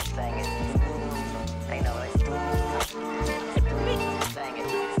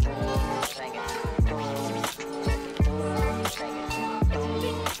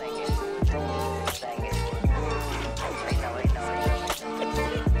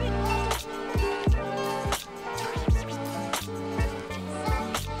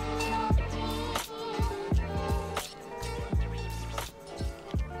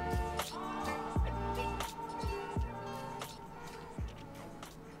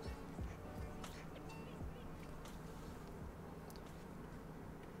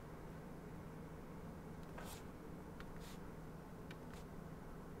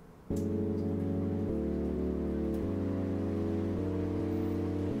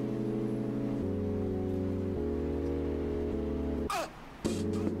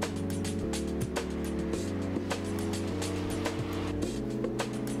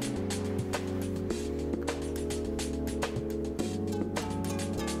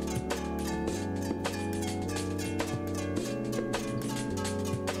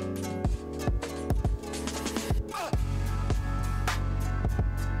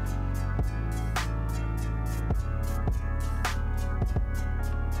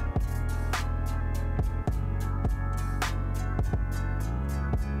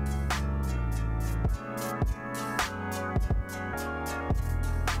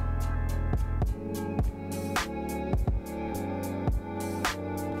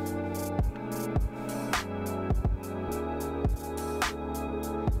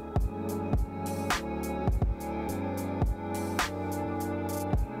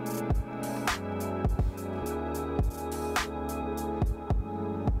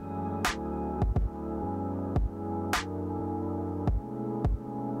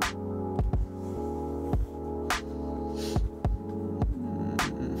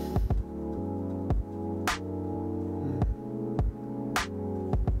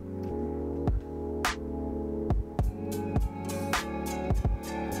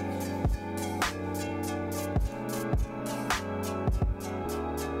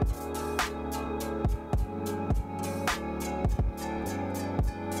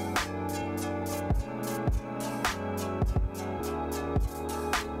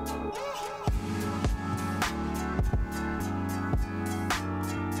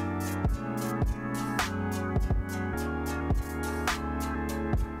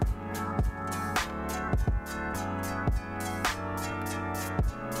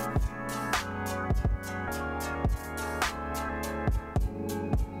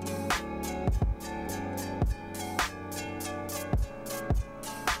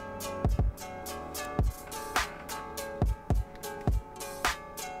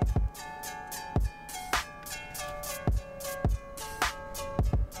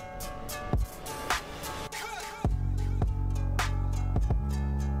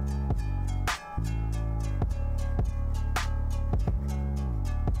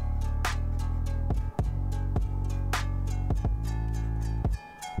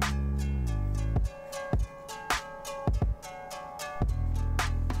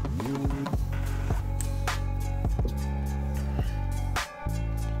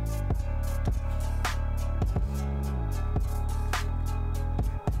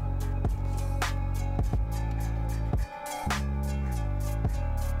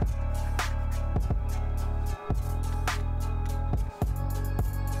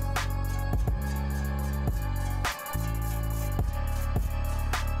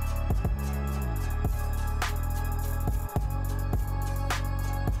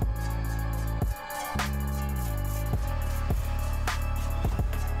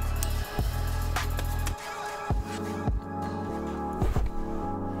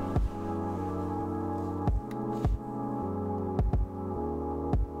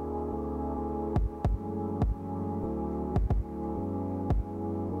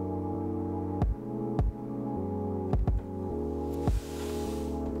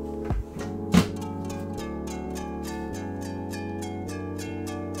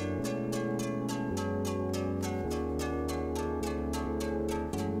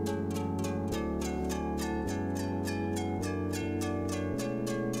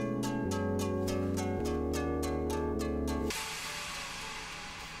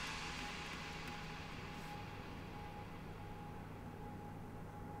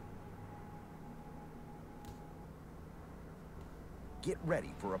 Get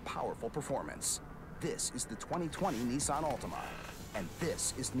ready for a powerful performance. This is the 2020 Nissan Altima, and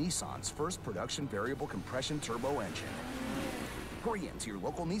this is Nissan's first production variable compression turbo engine. Hurry into your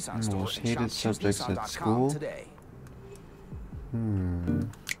local Nissan store Most and shop hated subjects at choosenissan.com school? today.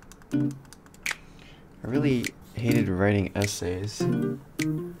 I really hated writing essays.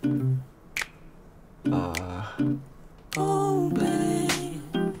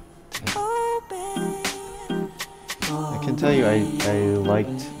 I can tell you I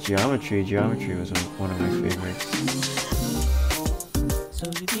liked geometry. Geometry was one of my favorites.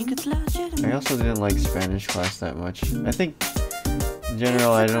 I also didn't like Spanish class that much. I think in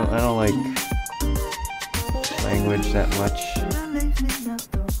general I don't like language that much.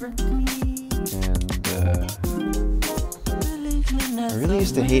 And I really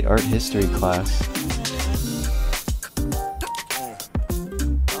used to hate art history class.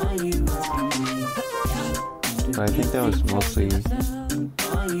 But I think that was mostly I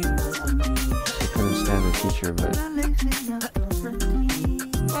couldn't stand the teacher, but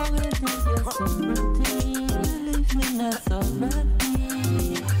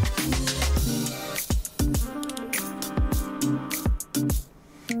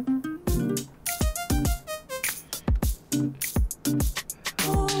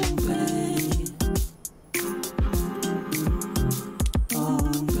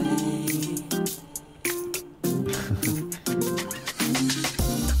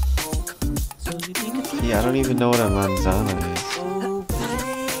yeah, I don't even know what a manzana is.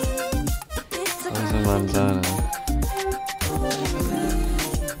 What is a manzana?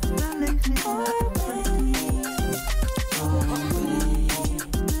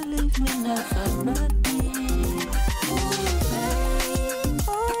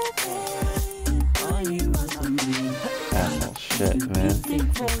 Apple shit, man.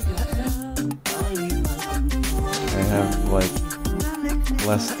 I have like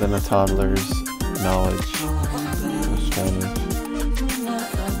less than a toddler's knowledge of Spanish.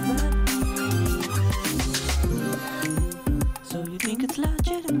 So you think it's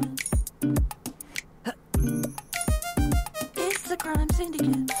legitimate? It's a crime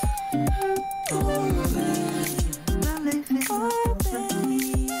syndicate. Oh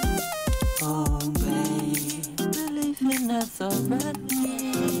baby, oh baby, believe me, that's alright.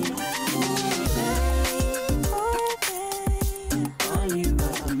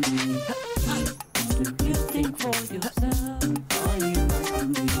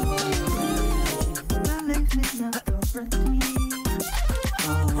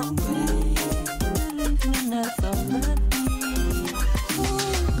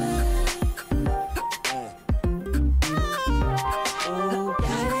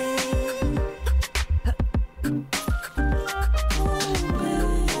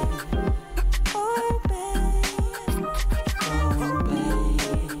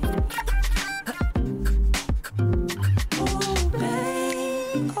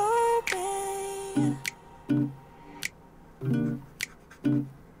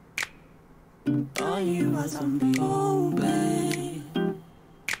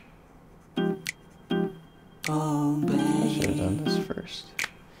 I should have done this first.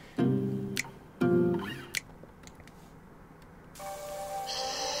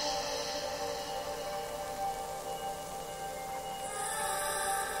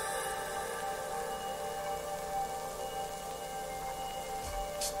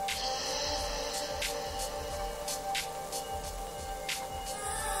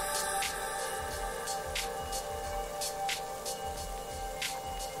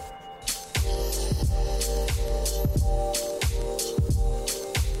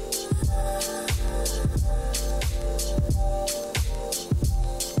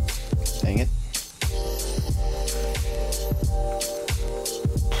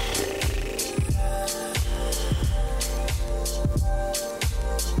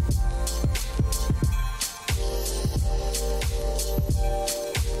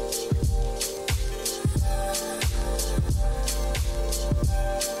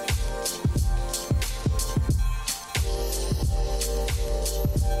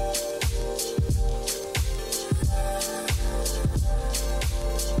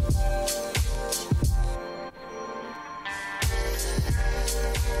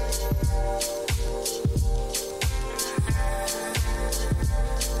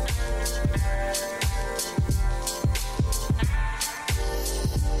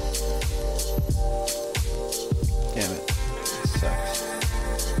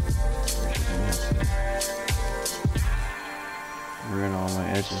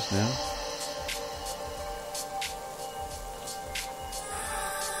 edges now.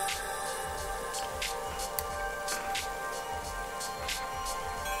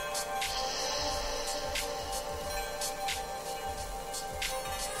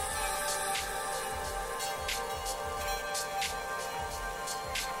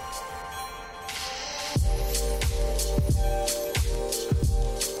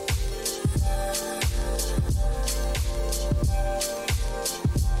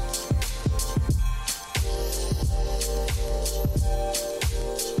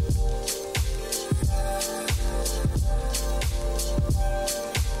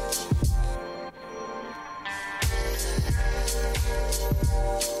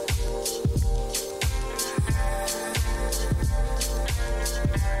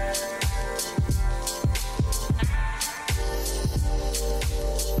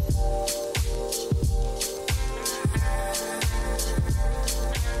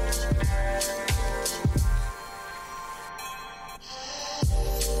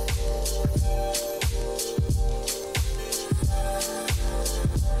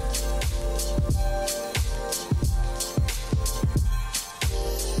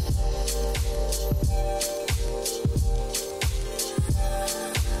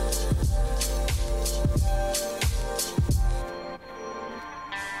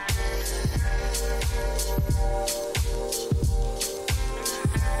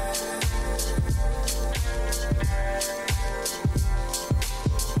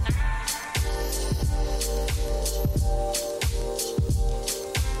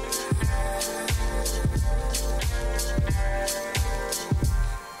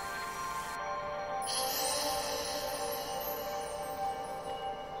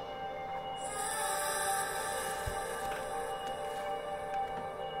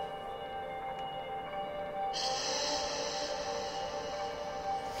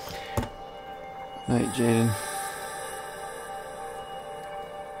 Night, Jaden.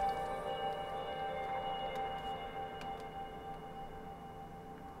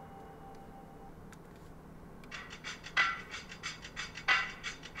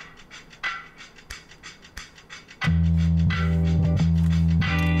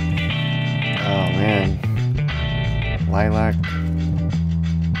 Oh man, lilac.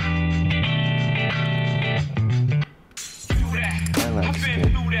 Lilac's good.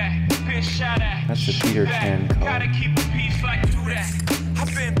 That's a Peter Pan color. Gotta keep the peace like do that.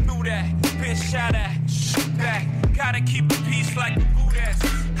 I've been through that. Been shot at. Shoot back. Gotta keep the peace like the Buddhas.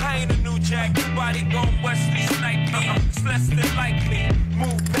 I ain't a new jack. Nobody gon' Wesley snipe me. It's less than likely.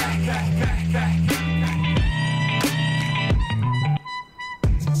 Move back, back, back, back.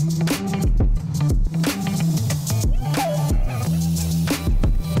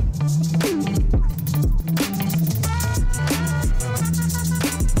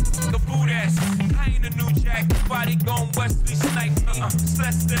 Nobody gon' Wesley snipe me. It's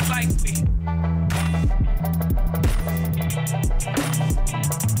less than likely.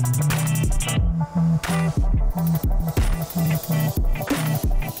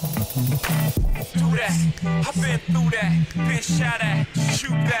 Do that. I've been through that. Been shot at.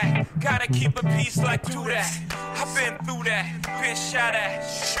 Shoot back. Gotta keep a peace like do that. I've been through that. Been shot at.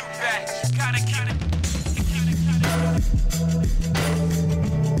 Shoot back. Gotta keep it.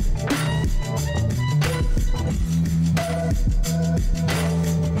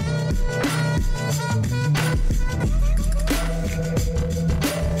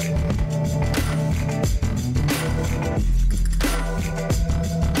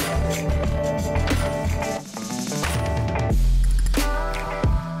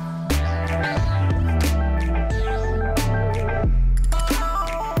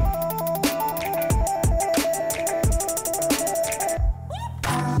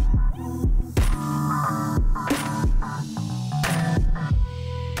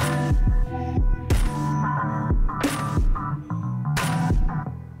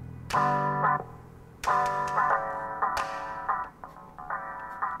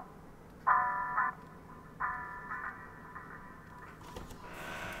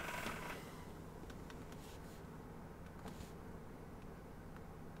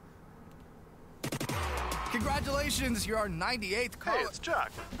 Congratulations, you're our 98th caller. Hey, it's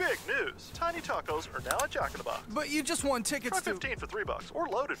Jack. Big news. Tiny tacos are now at Jack in the Box. But you just won tickets Try 15 for $3 or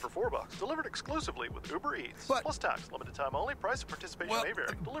loaded for $4. Delivered exclusively with Uber Eats. Plus tax. Limited time only. Price and participation may vary.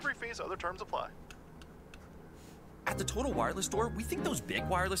 Delivery fees, other terms apply. At the Total Wireless store, we think those big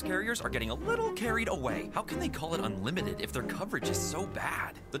wireless carriers are getting a little carried away. How can they call it unlimited if their coverage is so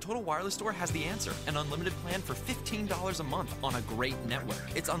bad? The Total Wireless store has the answer. An unlimited plan for $15 a month on a great network.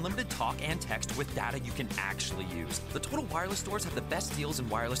 It's unlimited talk and text with data you can actually use. The Total Wireless stores have the best deals in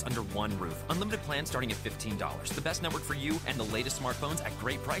wireless under one roof. Unlimited plans starting at $15. The best network for you and the latest smartphones at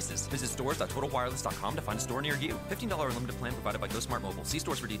great prices. Visit stores.totalwireless.com to find a store near you. $15 unlimited plan provided by Go Smart Mobile. See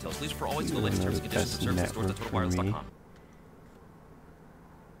stores for details. Please refer always to the latest terms and conditions of service at stores.totalwireless.com.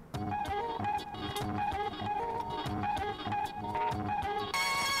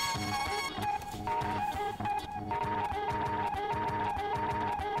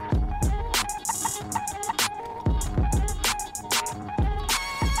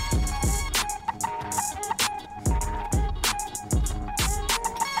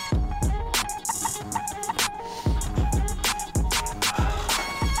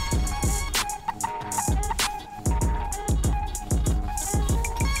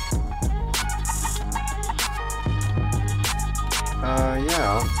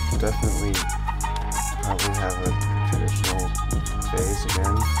 Yeah, I'll definitely probably have a traditional phase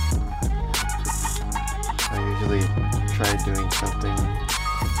again. I usually try doing something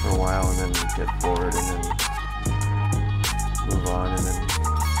for a while and then get bored and then move on and then,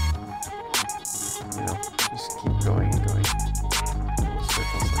 you know, just keep going and going. Little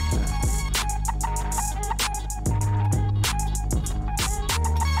circles like that.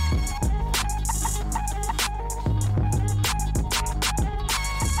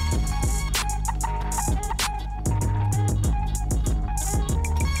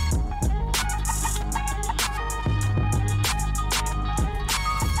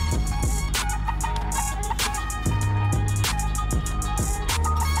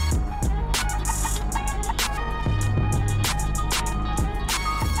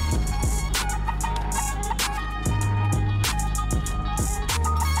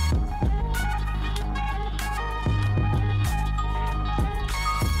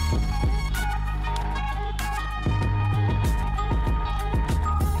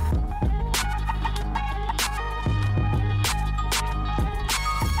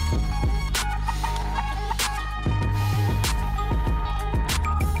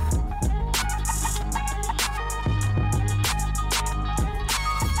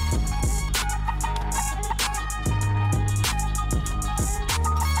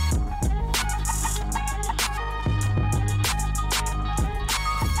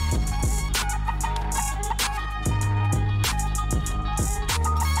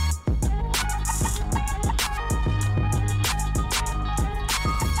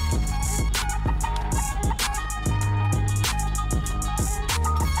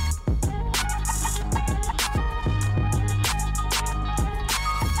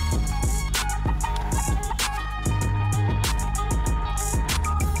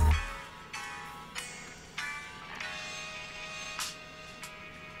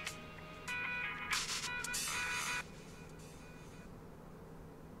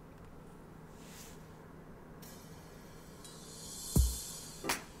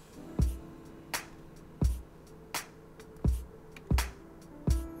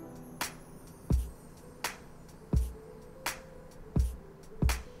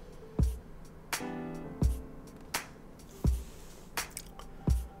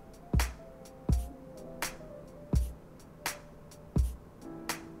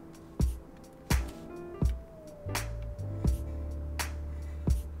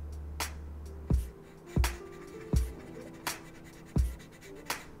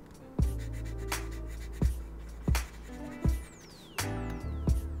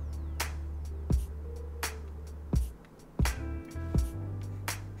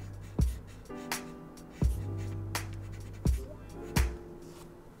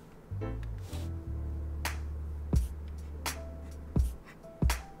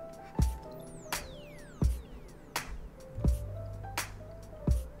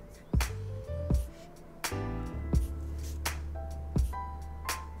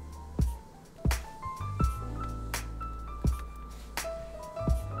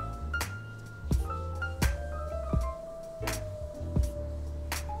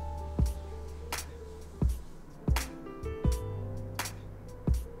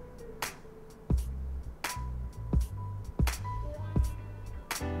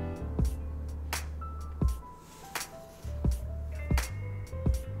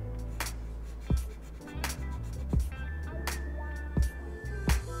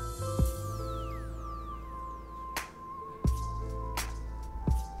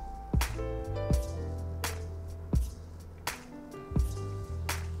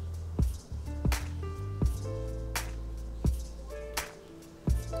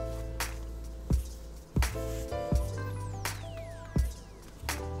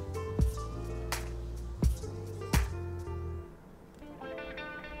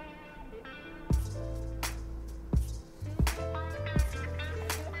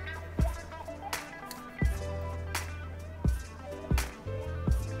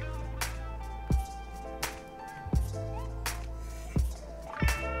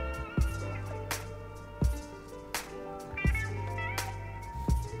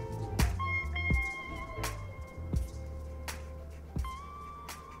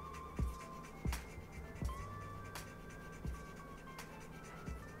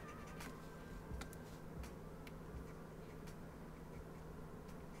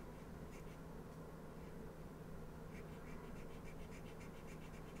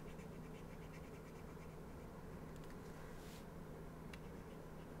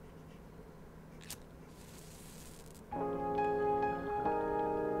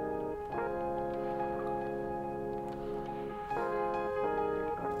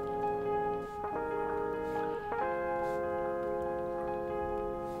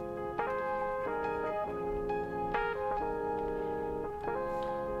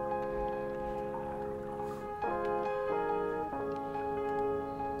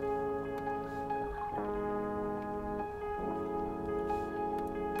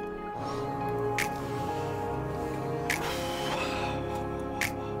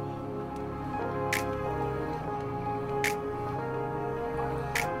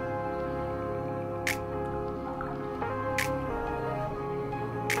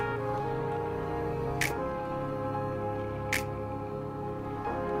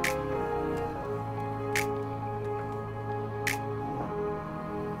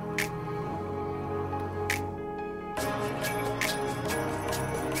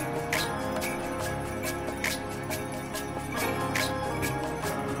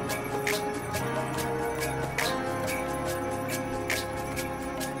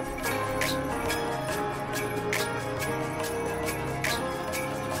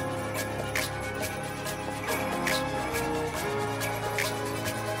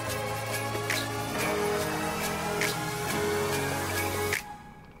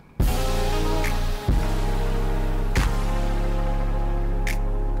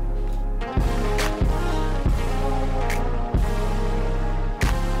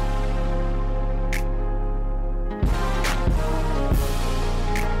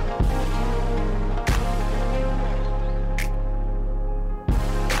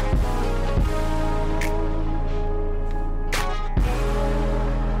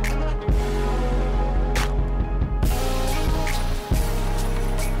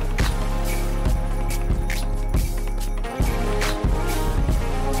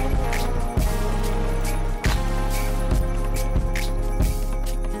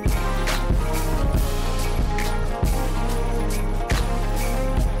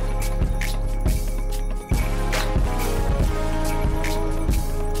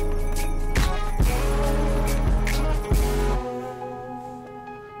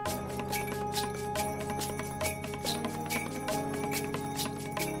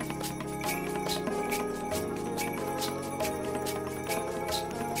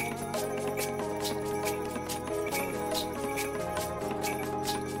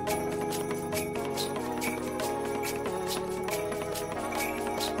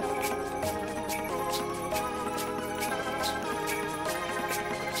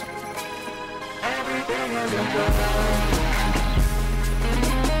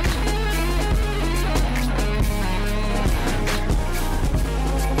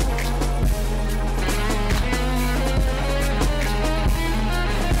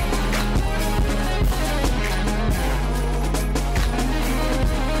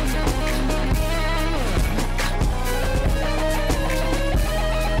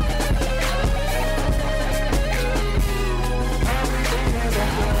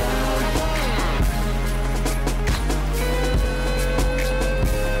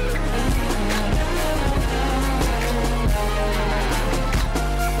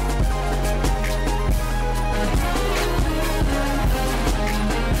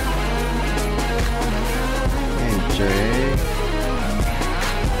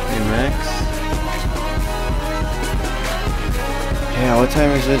 Yeah, what time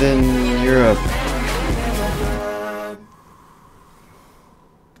is it in Europe?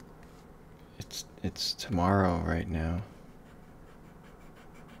 It's tomorrow right now.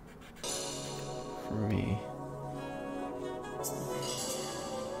 For me.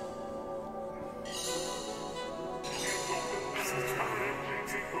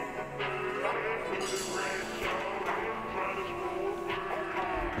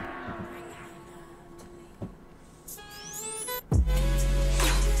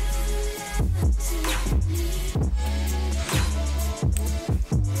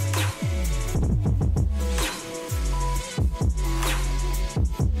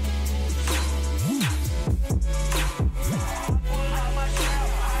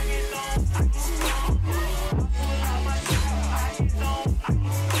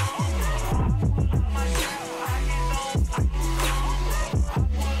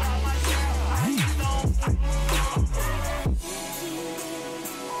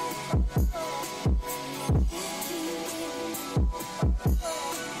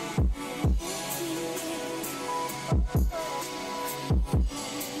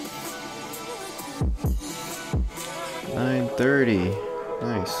 $9:30.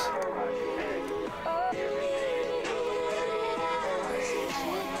 Nice.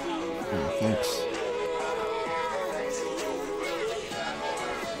 Oh, thanks.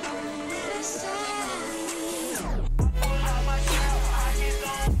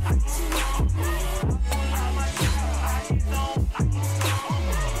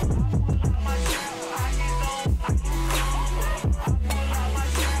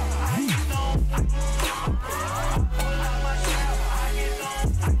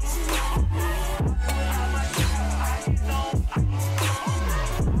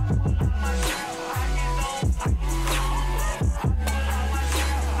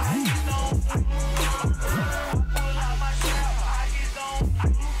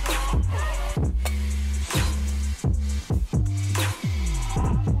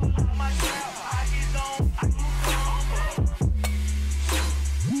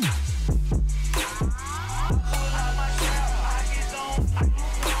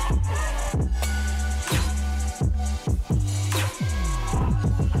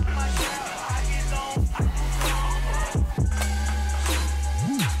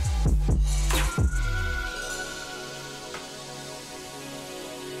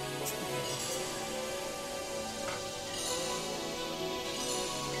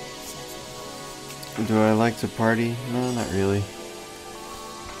 Do I like to party? No, not really.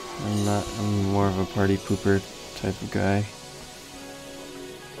 I'm more of a party pooper type of guy.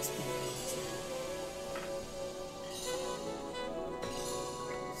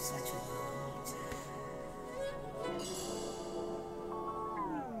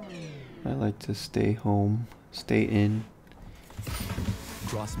 I like to stay home, stay in.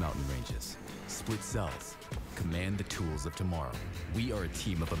 Cross mountain ranges, split cells, command the tools of tomorrow. We are a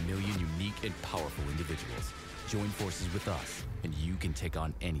team of 1 million unique and powerful individuals. Join forces with us, and you can take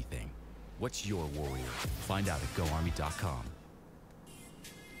on anything. What's your warrior? Find out at GoArmy.com.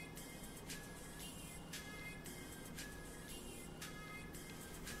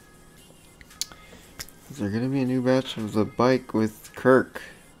 Is there gonna be a new batch of the bike with Kirk?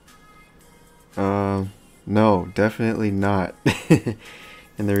 No, definitely not.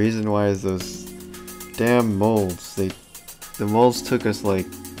 And the reason why is those damn molds. The molds took us like,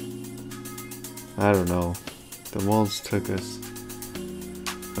 I don't know. The molds took us,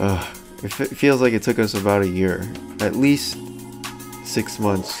 it feels like it took us about a year, at least 6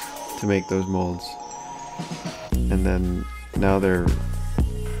 months to make those molds. And then now they're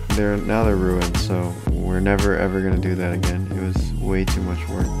ruined, so we're never ever gonna do that again. It was way too much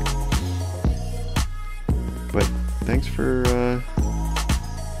work. But thanks for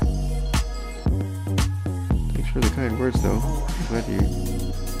the kind words, though. Glad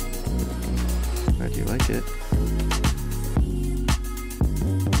you you like it.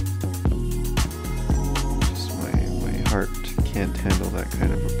 Just my heart can't handle that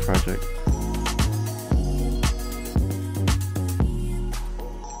kind of a project.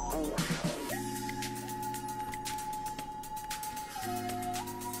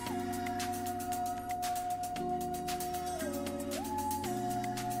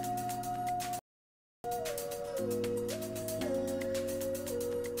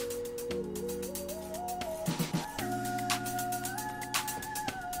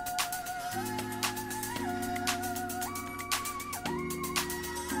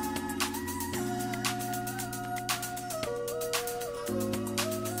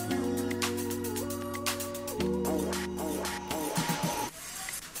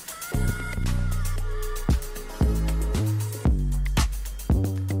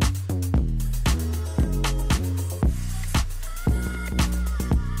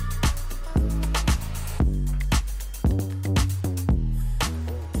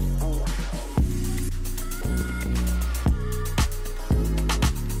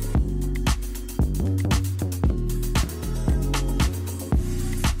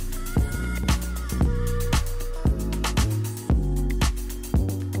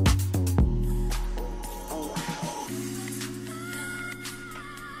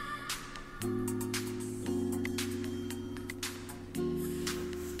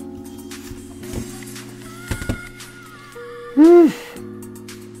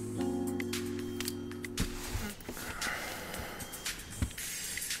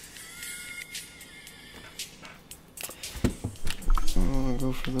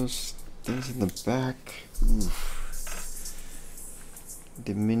 Go for those things in the back. Oof.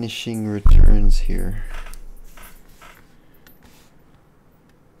 Diminishing returns here.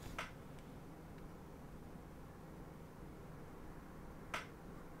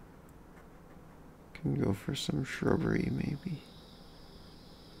 Can go for some shrubbery maybe.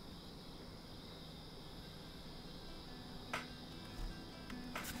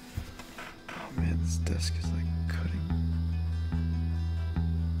 Oh man, this desk is like cutting.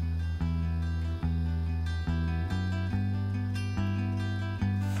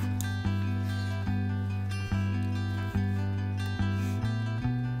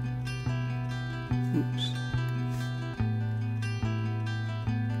 Oops.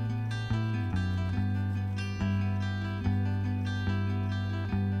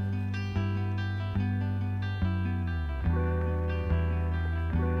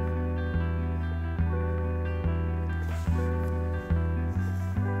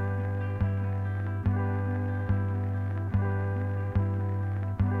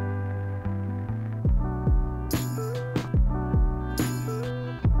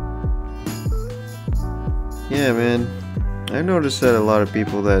 Yeah, man. I noticed that a lot of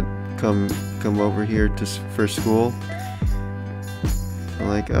people that come over here for school are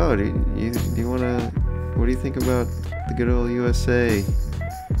like, oh, do you wanna? What do you think about the good old USA?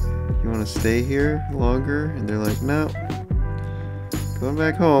 You wanna stay here longer? And they're like, no, going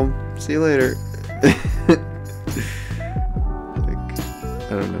back home. See you later. Like, I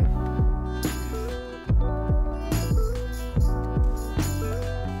don't know.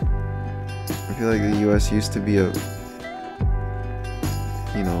 I feel like the US used to be a,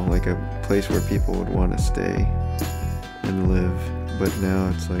 you know, like a place where people would want to stay and live, but now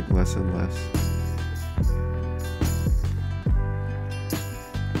it's like less and less.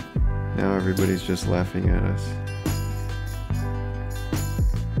 Now everybody's just laughing at us.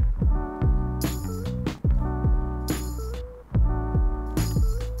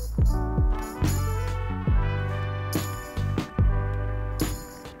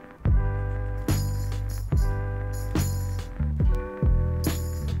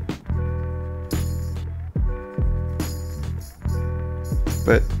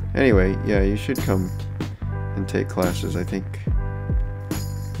 But anyway, yeah, you should come and take classes. I think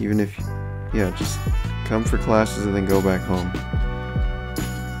even if, yeah, just come for classes and then go back home.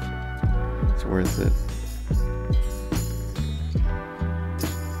 It's worth it.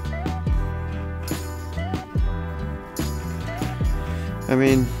 I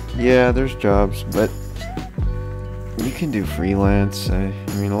mean, yeah, there's jobs, but you can do freelance. I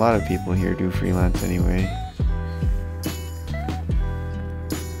mean, a lot of people here do freelance anyway.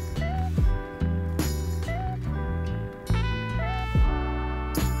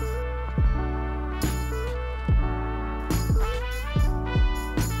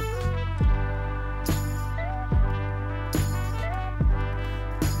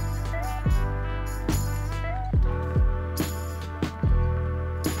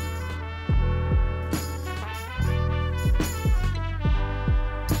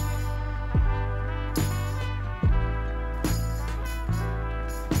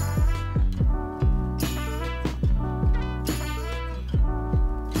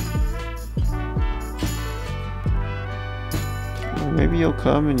 maybe you'll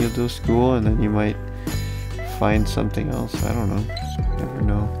come and you'll do school and then you might find something else. I don't know. Never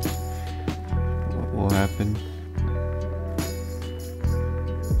know what will happen.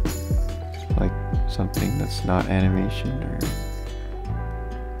 Like something that's not animation or...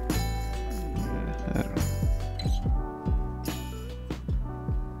 yeah, I don't know.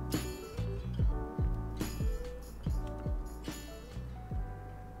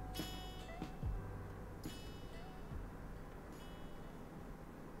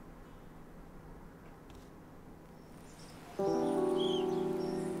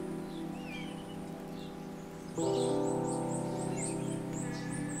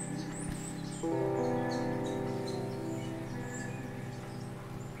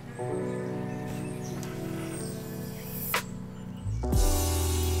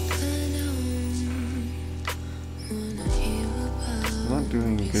 I'm not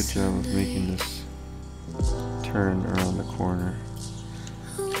doing a good job of making this turn around the corner.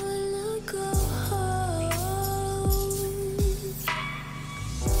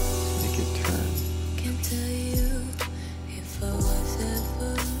 Make it turn.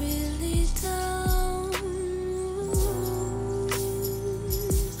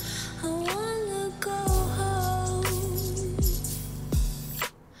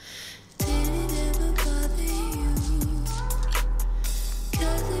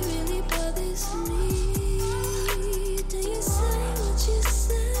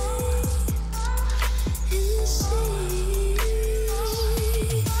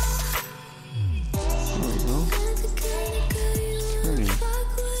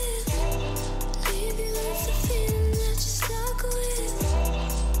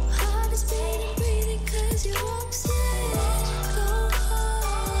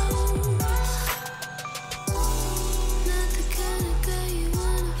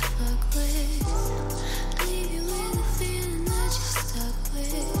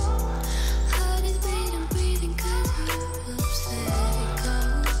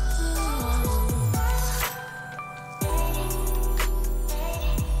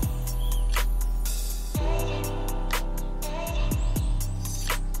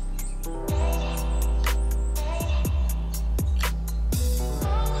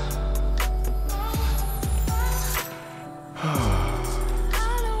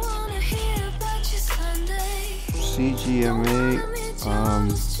 CGMA,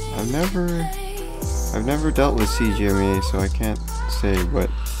 I've never dealt with CGMA, so I can't say, but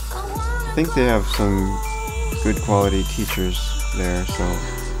I think they have some good quality teachers there, so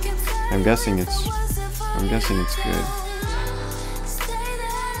I'm guessing it's good.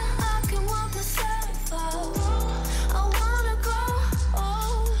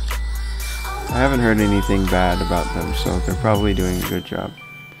 I haven't heard anything bad about them, so they're probably doing a good job.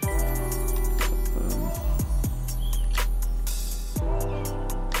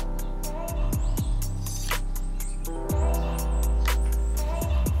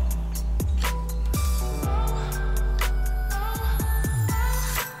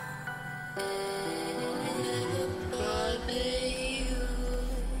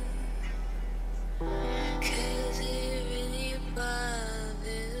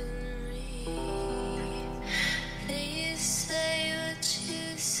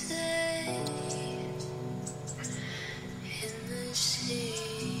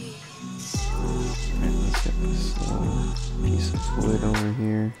 Piece of wood over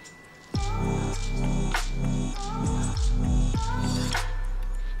here.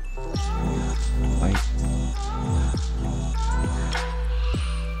 Light.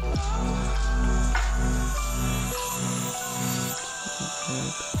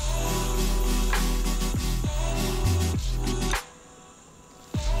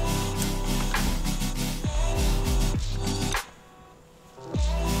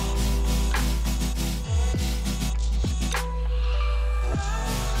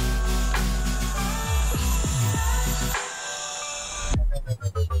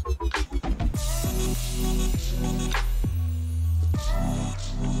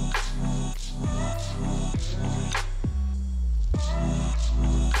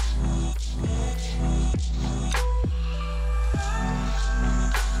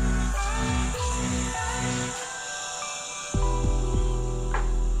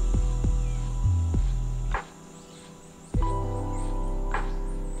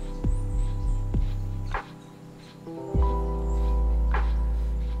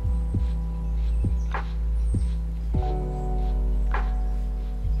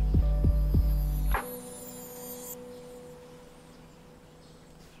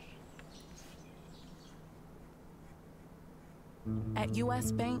 At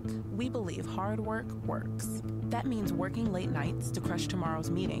US Bank, we believe hard work works. That means working late nights to crush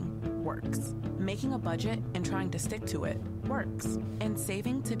tomorrow's meeting works. Making a budget and trying to stick to it works. And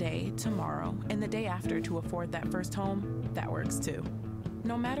saving today, tomorrow, and the day after to afford that first home, that works too.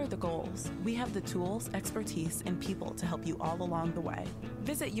 No matter the goals, we have the tools, expertise, and people to help you all along the way.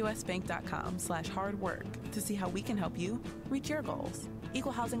 Visit usbank.com/hardwork to see how we can help you reach your goals.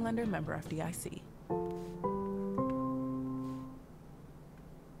 Equal Housing Lender, member FDIC.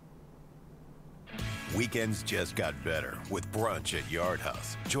 Weekends just got better with brunch at Yard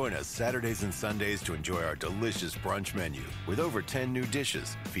House. Join us Saturdays and Sundays to enjoy our delicious brunch menu with over 10 new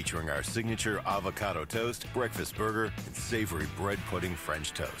dishes featuring our signature avocado toast, breakfast burger, and savory bread pudding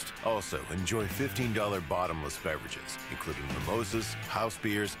French toast. Also, enjoy $15 bottomless beverages, including mimosas, house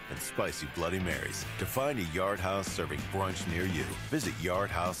beers, and spicy Bloody Marys. To find a Yard House serving brunch near you, visit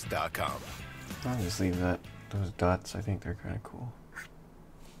yardhouse.com. I'll just leave those dots. I think they're kind of cool.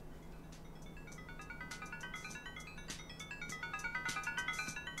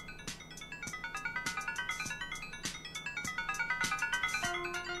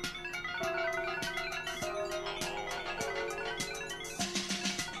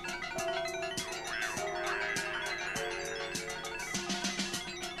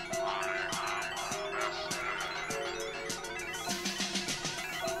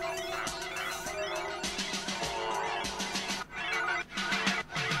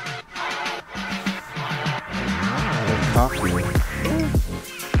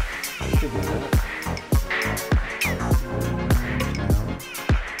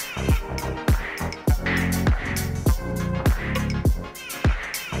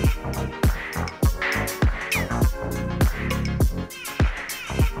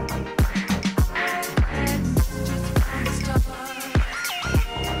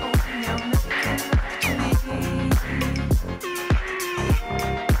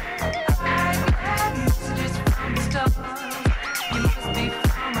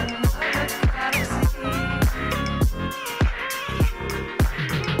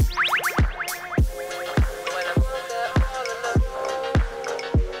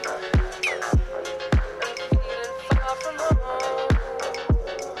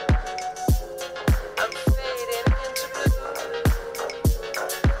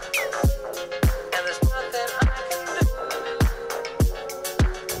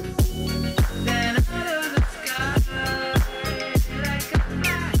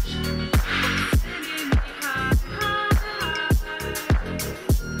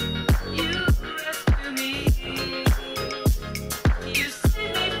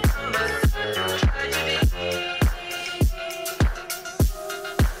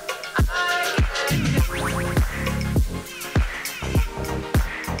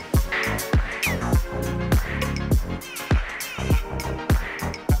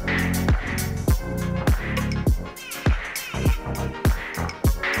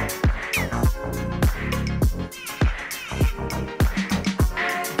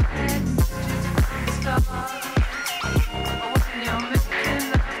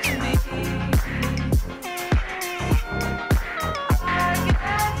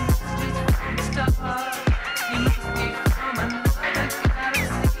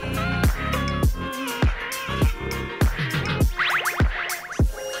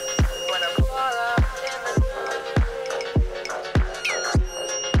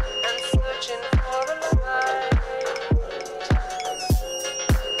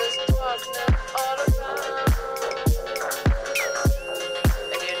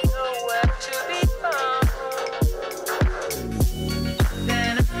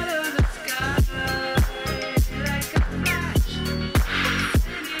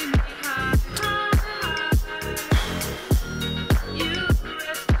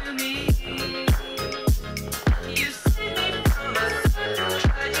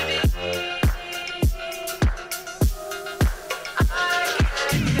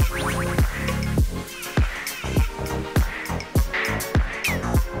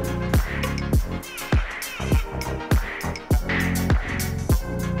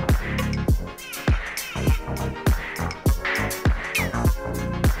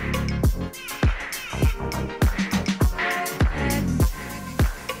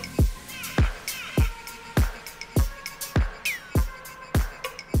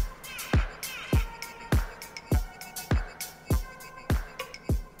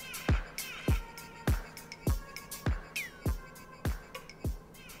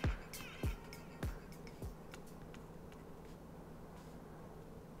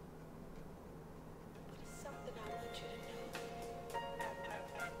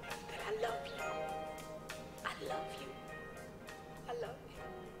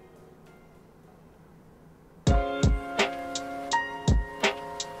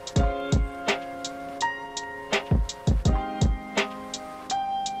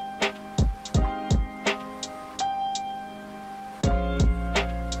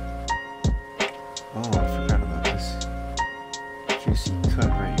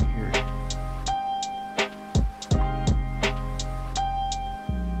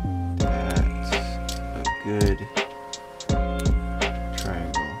 good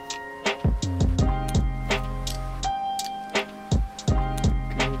triangle.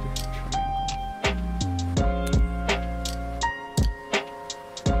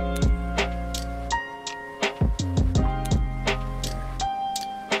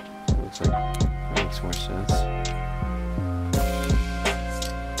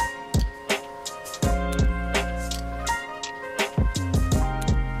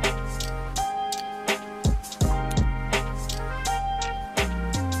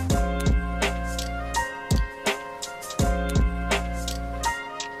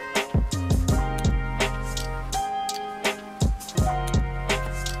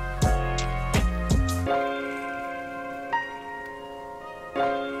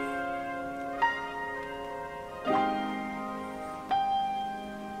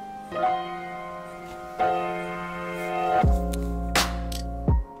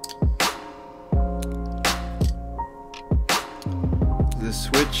 The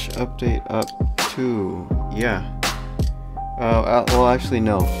switch update up to, yeah. Well, actually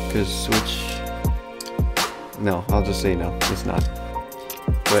no, because switch, no, I'll just say no, it's not.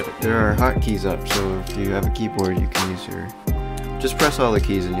 But there are hotkeys up, so if you have a keyboard, you can use your, just press all the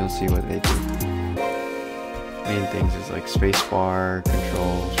keys and you'll see what they do. Main things is like spacebar,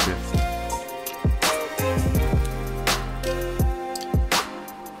 control, shift.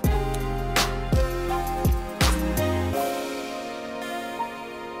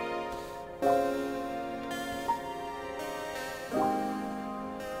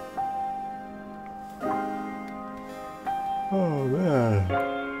 Oh man.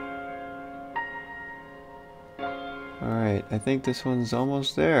 Alright, I think this one's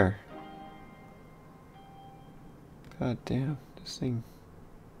almost there. God damn, this thing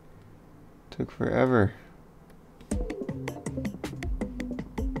took forever.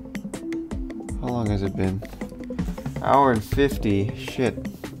 How long has it been? Hour and 50. Shit.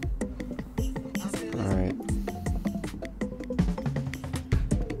 Alright.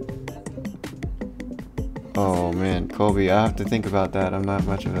 Oh man, Kobe, I have to think about that. I'm not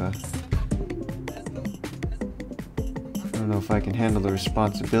much of a... I don't know if I can handle the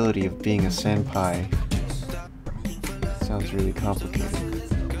responsibility of being a senpai. Sounds really complicated.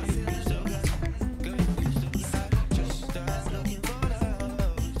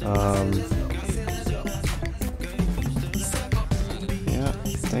 Yeah,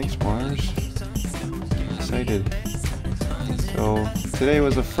 thanks Mars. Excited. So, today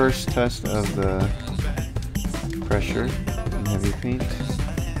was the first test of the pressure in HEAVYPAINT.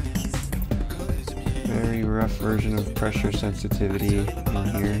 Very rough version of pressure sensitivity in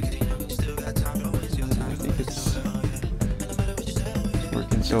here. I think it's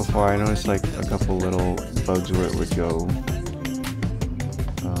working so far. I noticed like a couple little bugs where it would go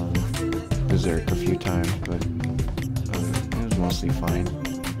berserk a few times, but it was mostly fine.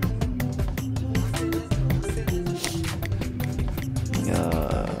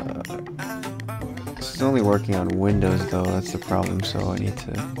 It's only working on Windows though, that's the problem, so I need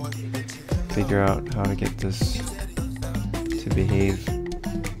to figure out how to get this to behave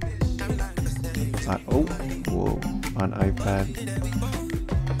on iPad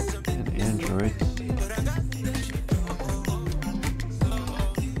and Android.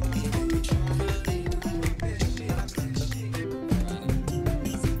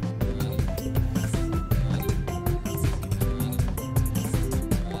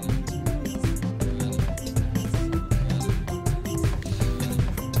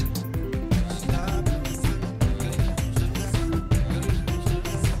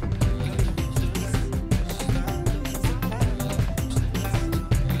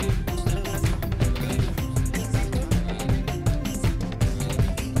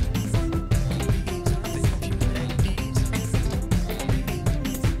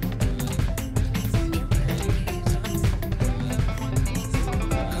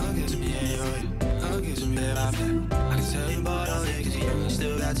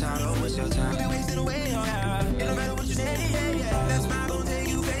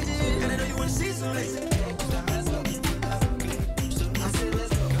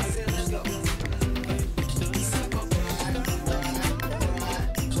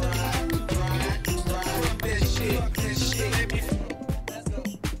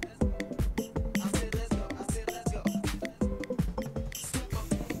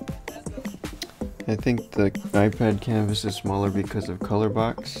 I think the iPad canvas is smaller because of color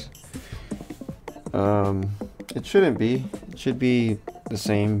box. It shouldn't be. It should be the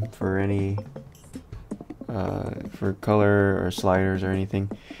same for any for color or sliders or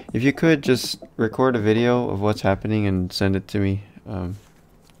anything. If you could just record a video of what's happening and send it to me,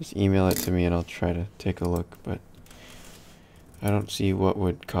 Just email it to me and I'll try to take a look, but I don't see what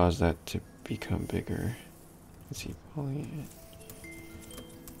would cause that to become bigger. Let's see, Polly.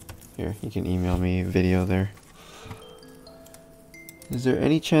 Here, you can email me a video there. Is there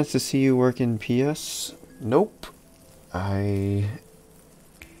any chance to see you work in PS? Nope. I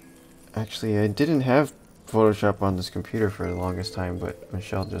didn't have Photoshop on this computer for the longest time, but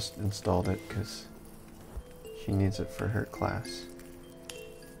Michelle just installed it because she needs it for her class.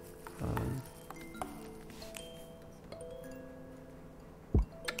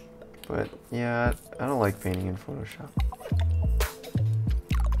 But yeah, I don't like painting in Photoshop.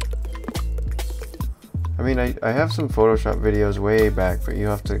 I mean, I have some Photoshop videos way back, but you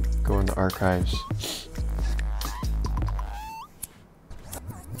have to go in the archives.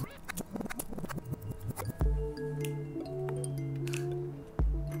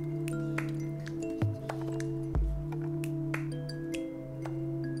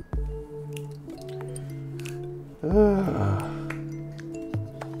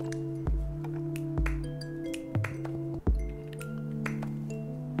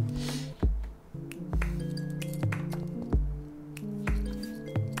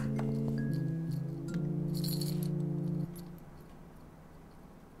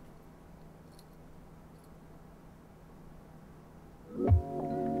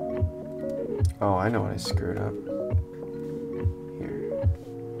 Oh, I know what I screwed up. Here.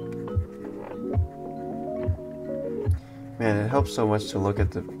 Man, it helps so much to look at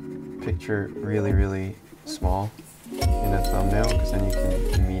the picture really, really small in a thumbnail, because then you can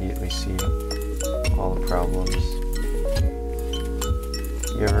immediately see all the problems.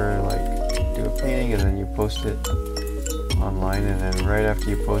 You ever like do a painting and then you post it online, and then right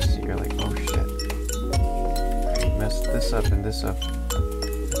after you post it, you're like, oh shit, I messed this up and this up.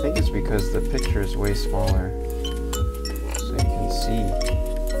 I think it's because the picture is way smaller, so you can see.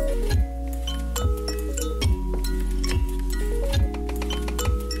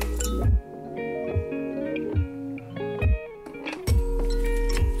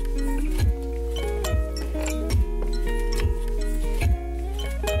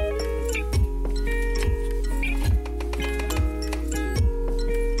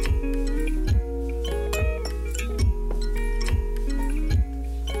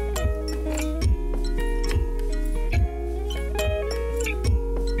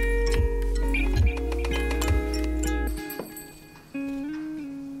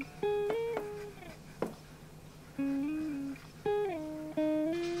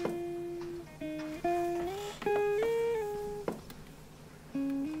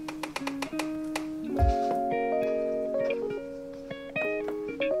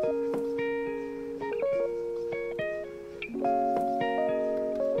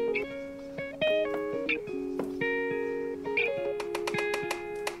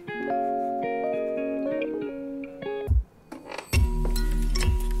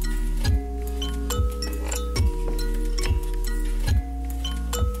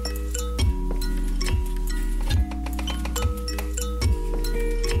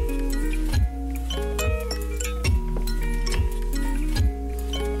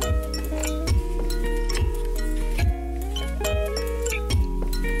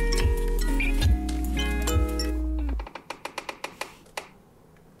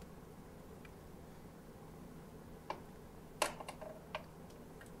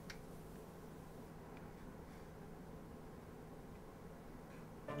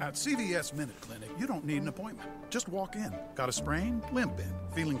 At CVS Minute Clinic, you don't need an appointment. Just walk in. Got a sprain? Limp in.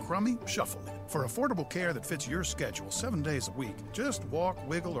 Feeling crummy? Shuffle in. For affordable care that fits your schedule 7 days a week, just walk,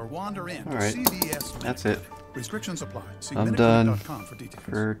 wiggle, or wander in to Alright, CVS Minute that's it. Clinic. Restrictions apply. See I'm done minuteclinic.com for details.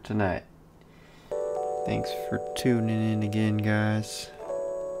 for tonight. Thanks for tuning in again, guys.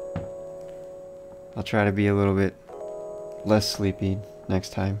 I'll try to be a little bit less sleepy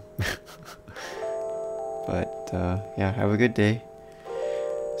next time. But yeah, have a good day.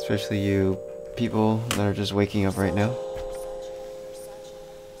 Especially you people that are just waking up right now.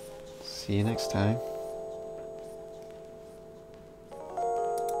 See you next time.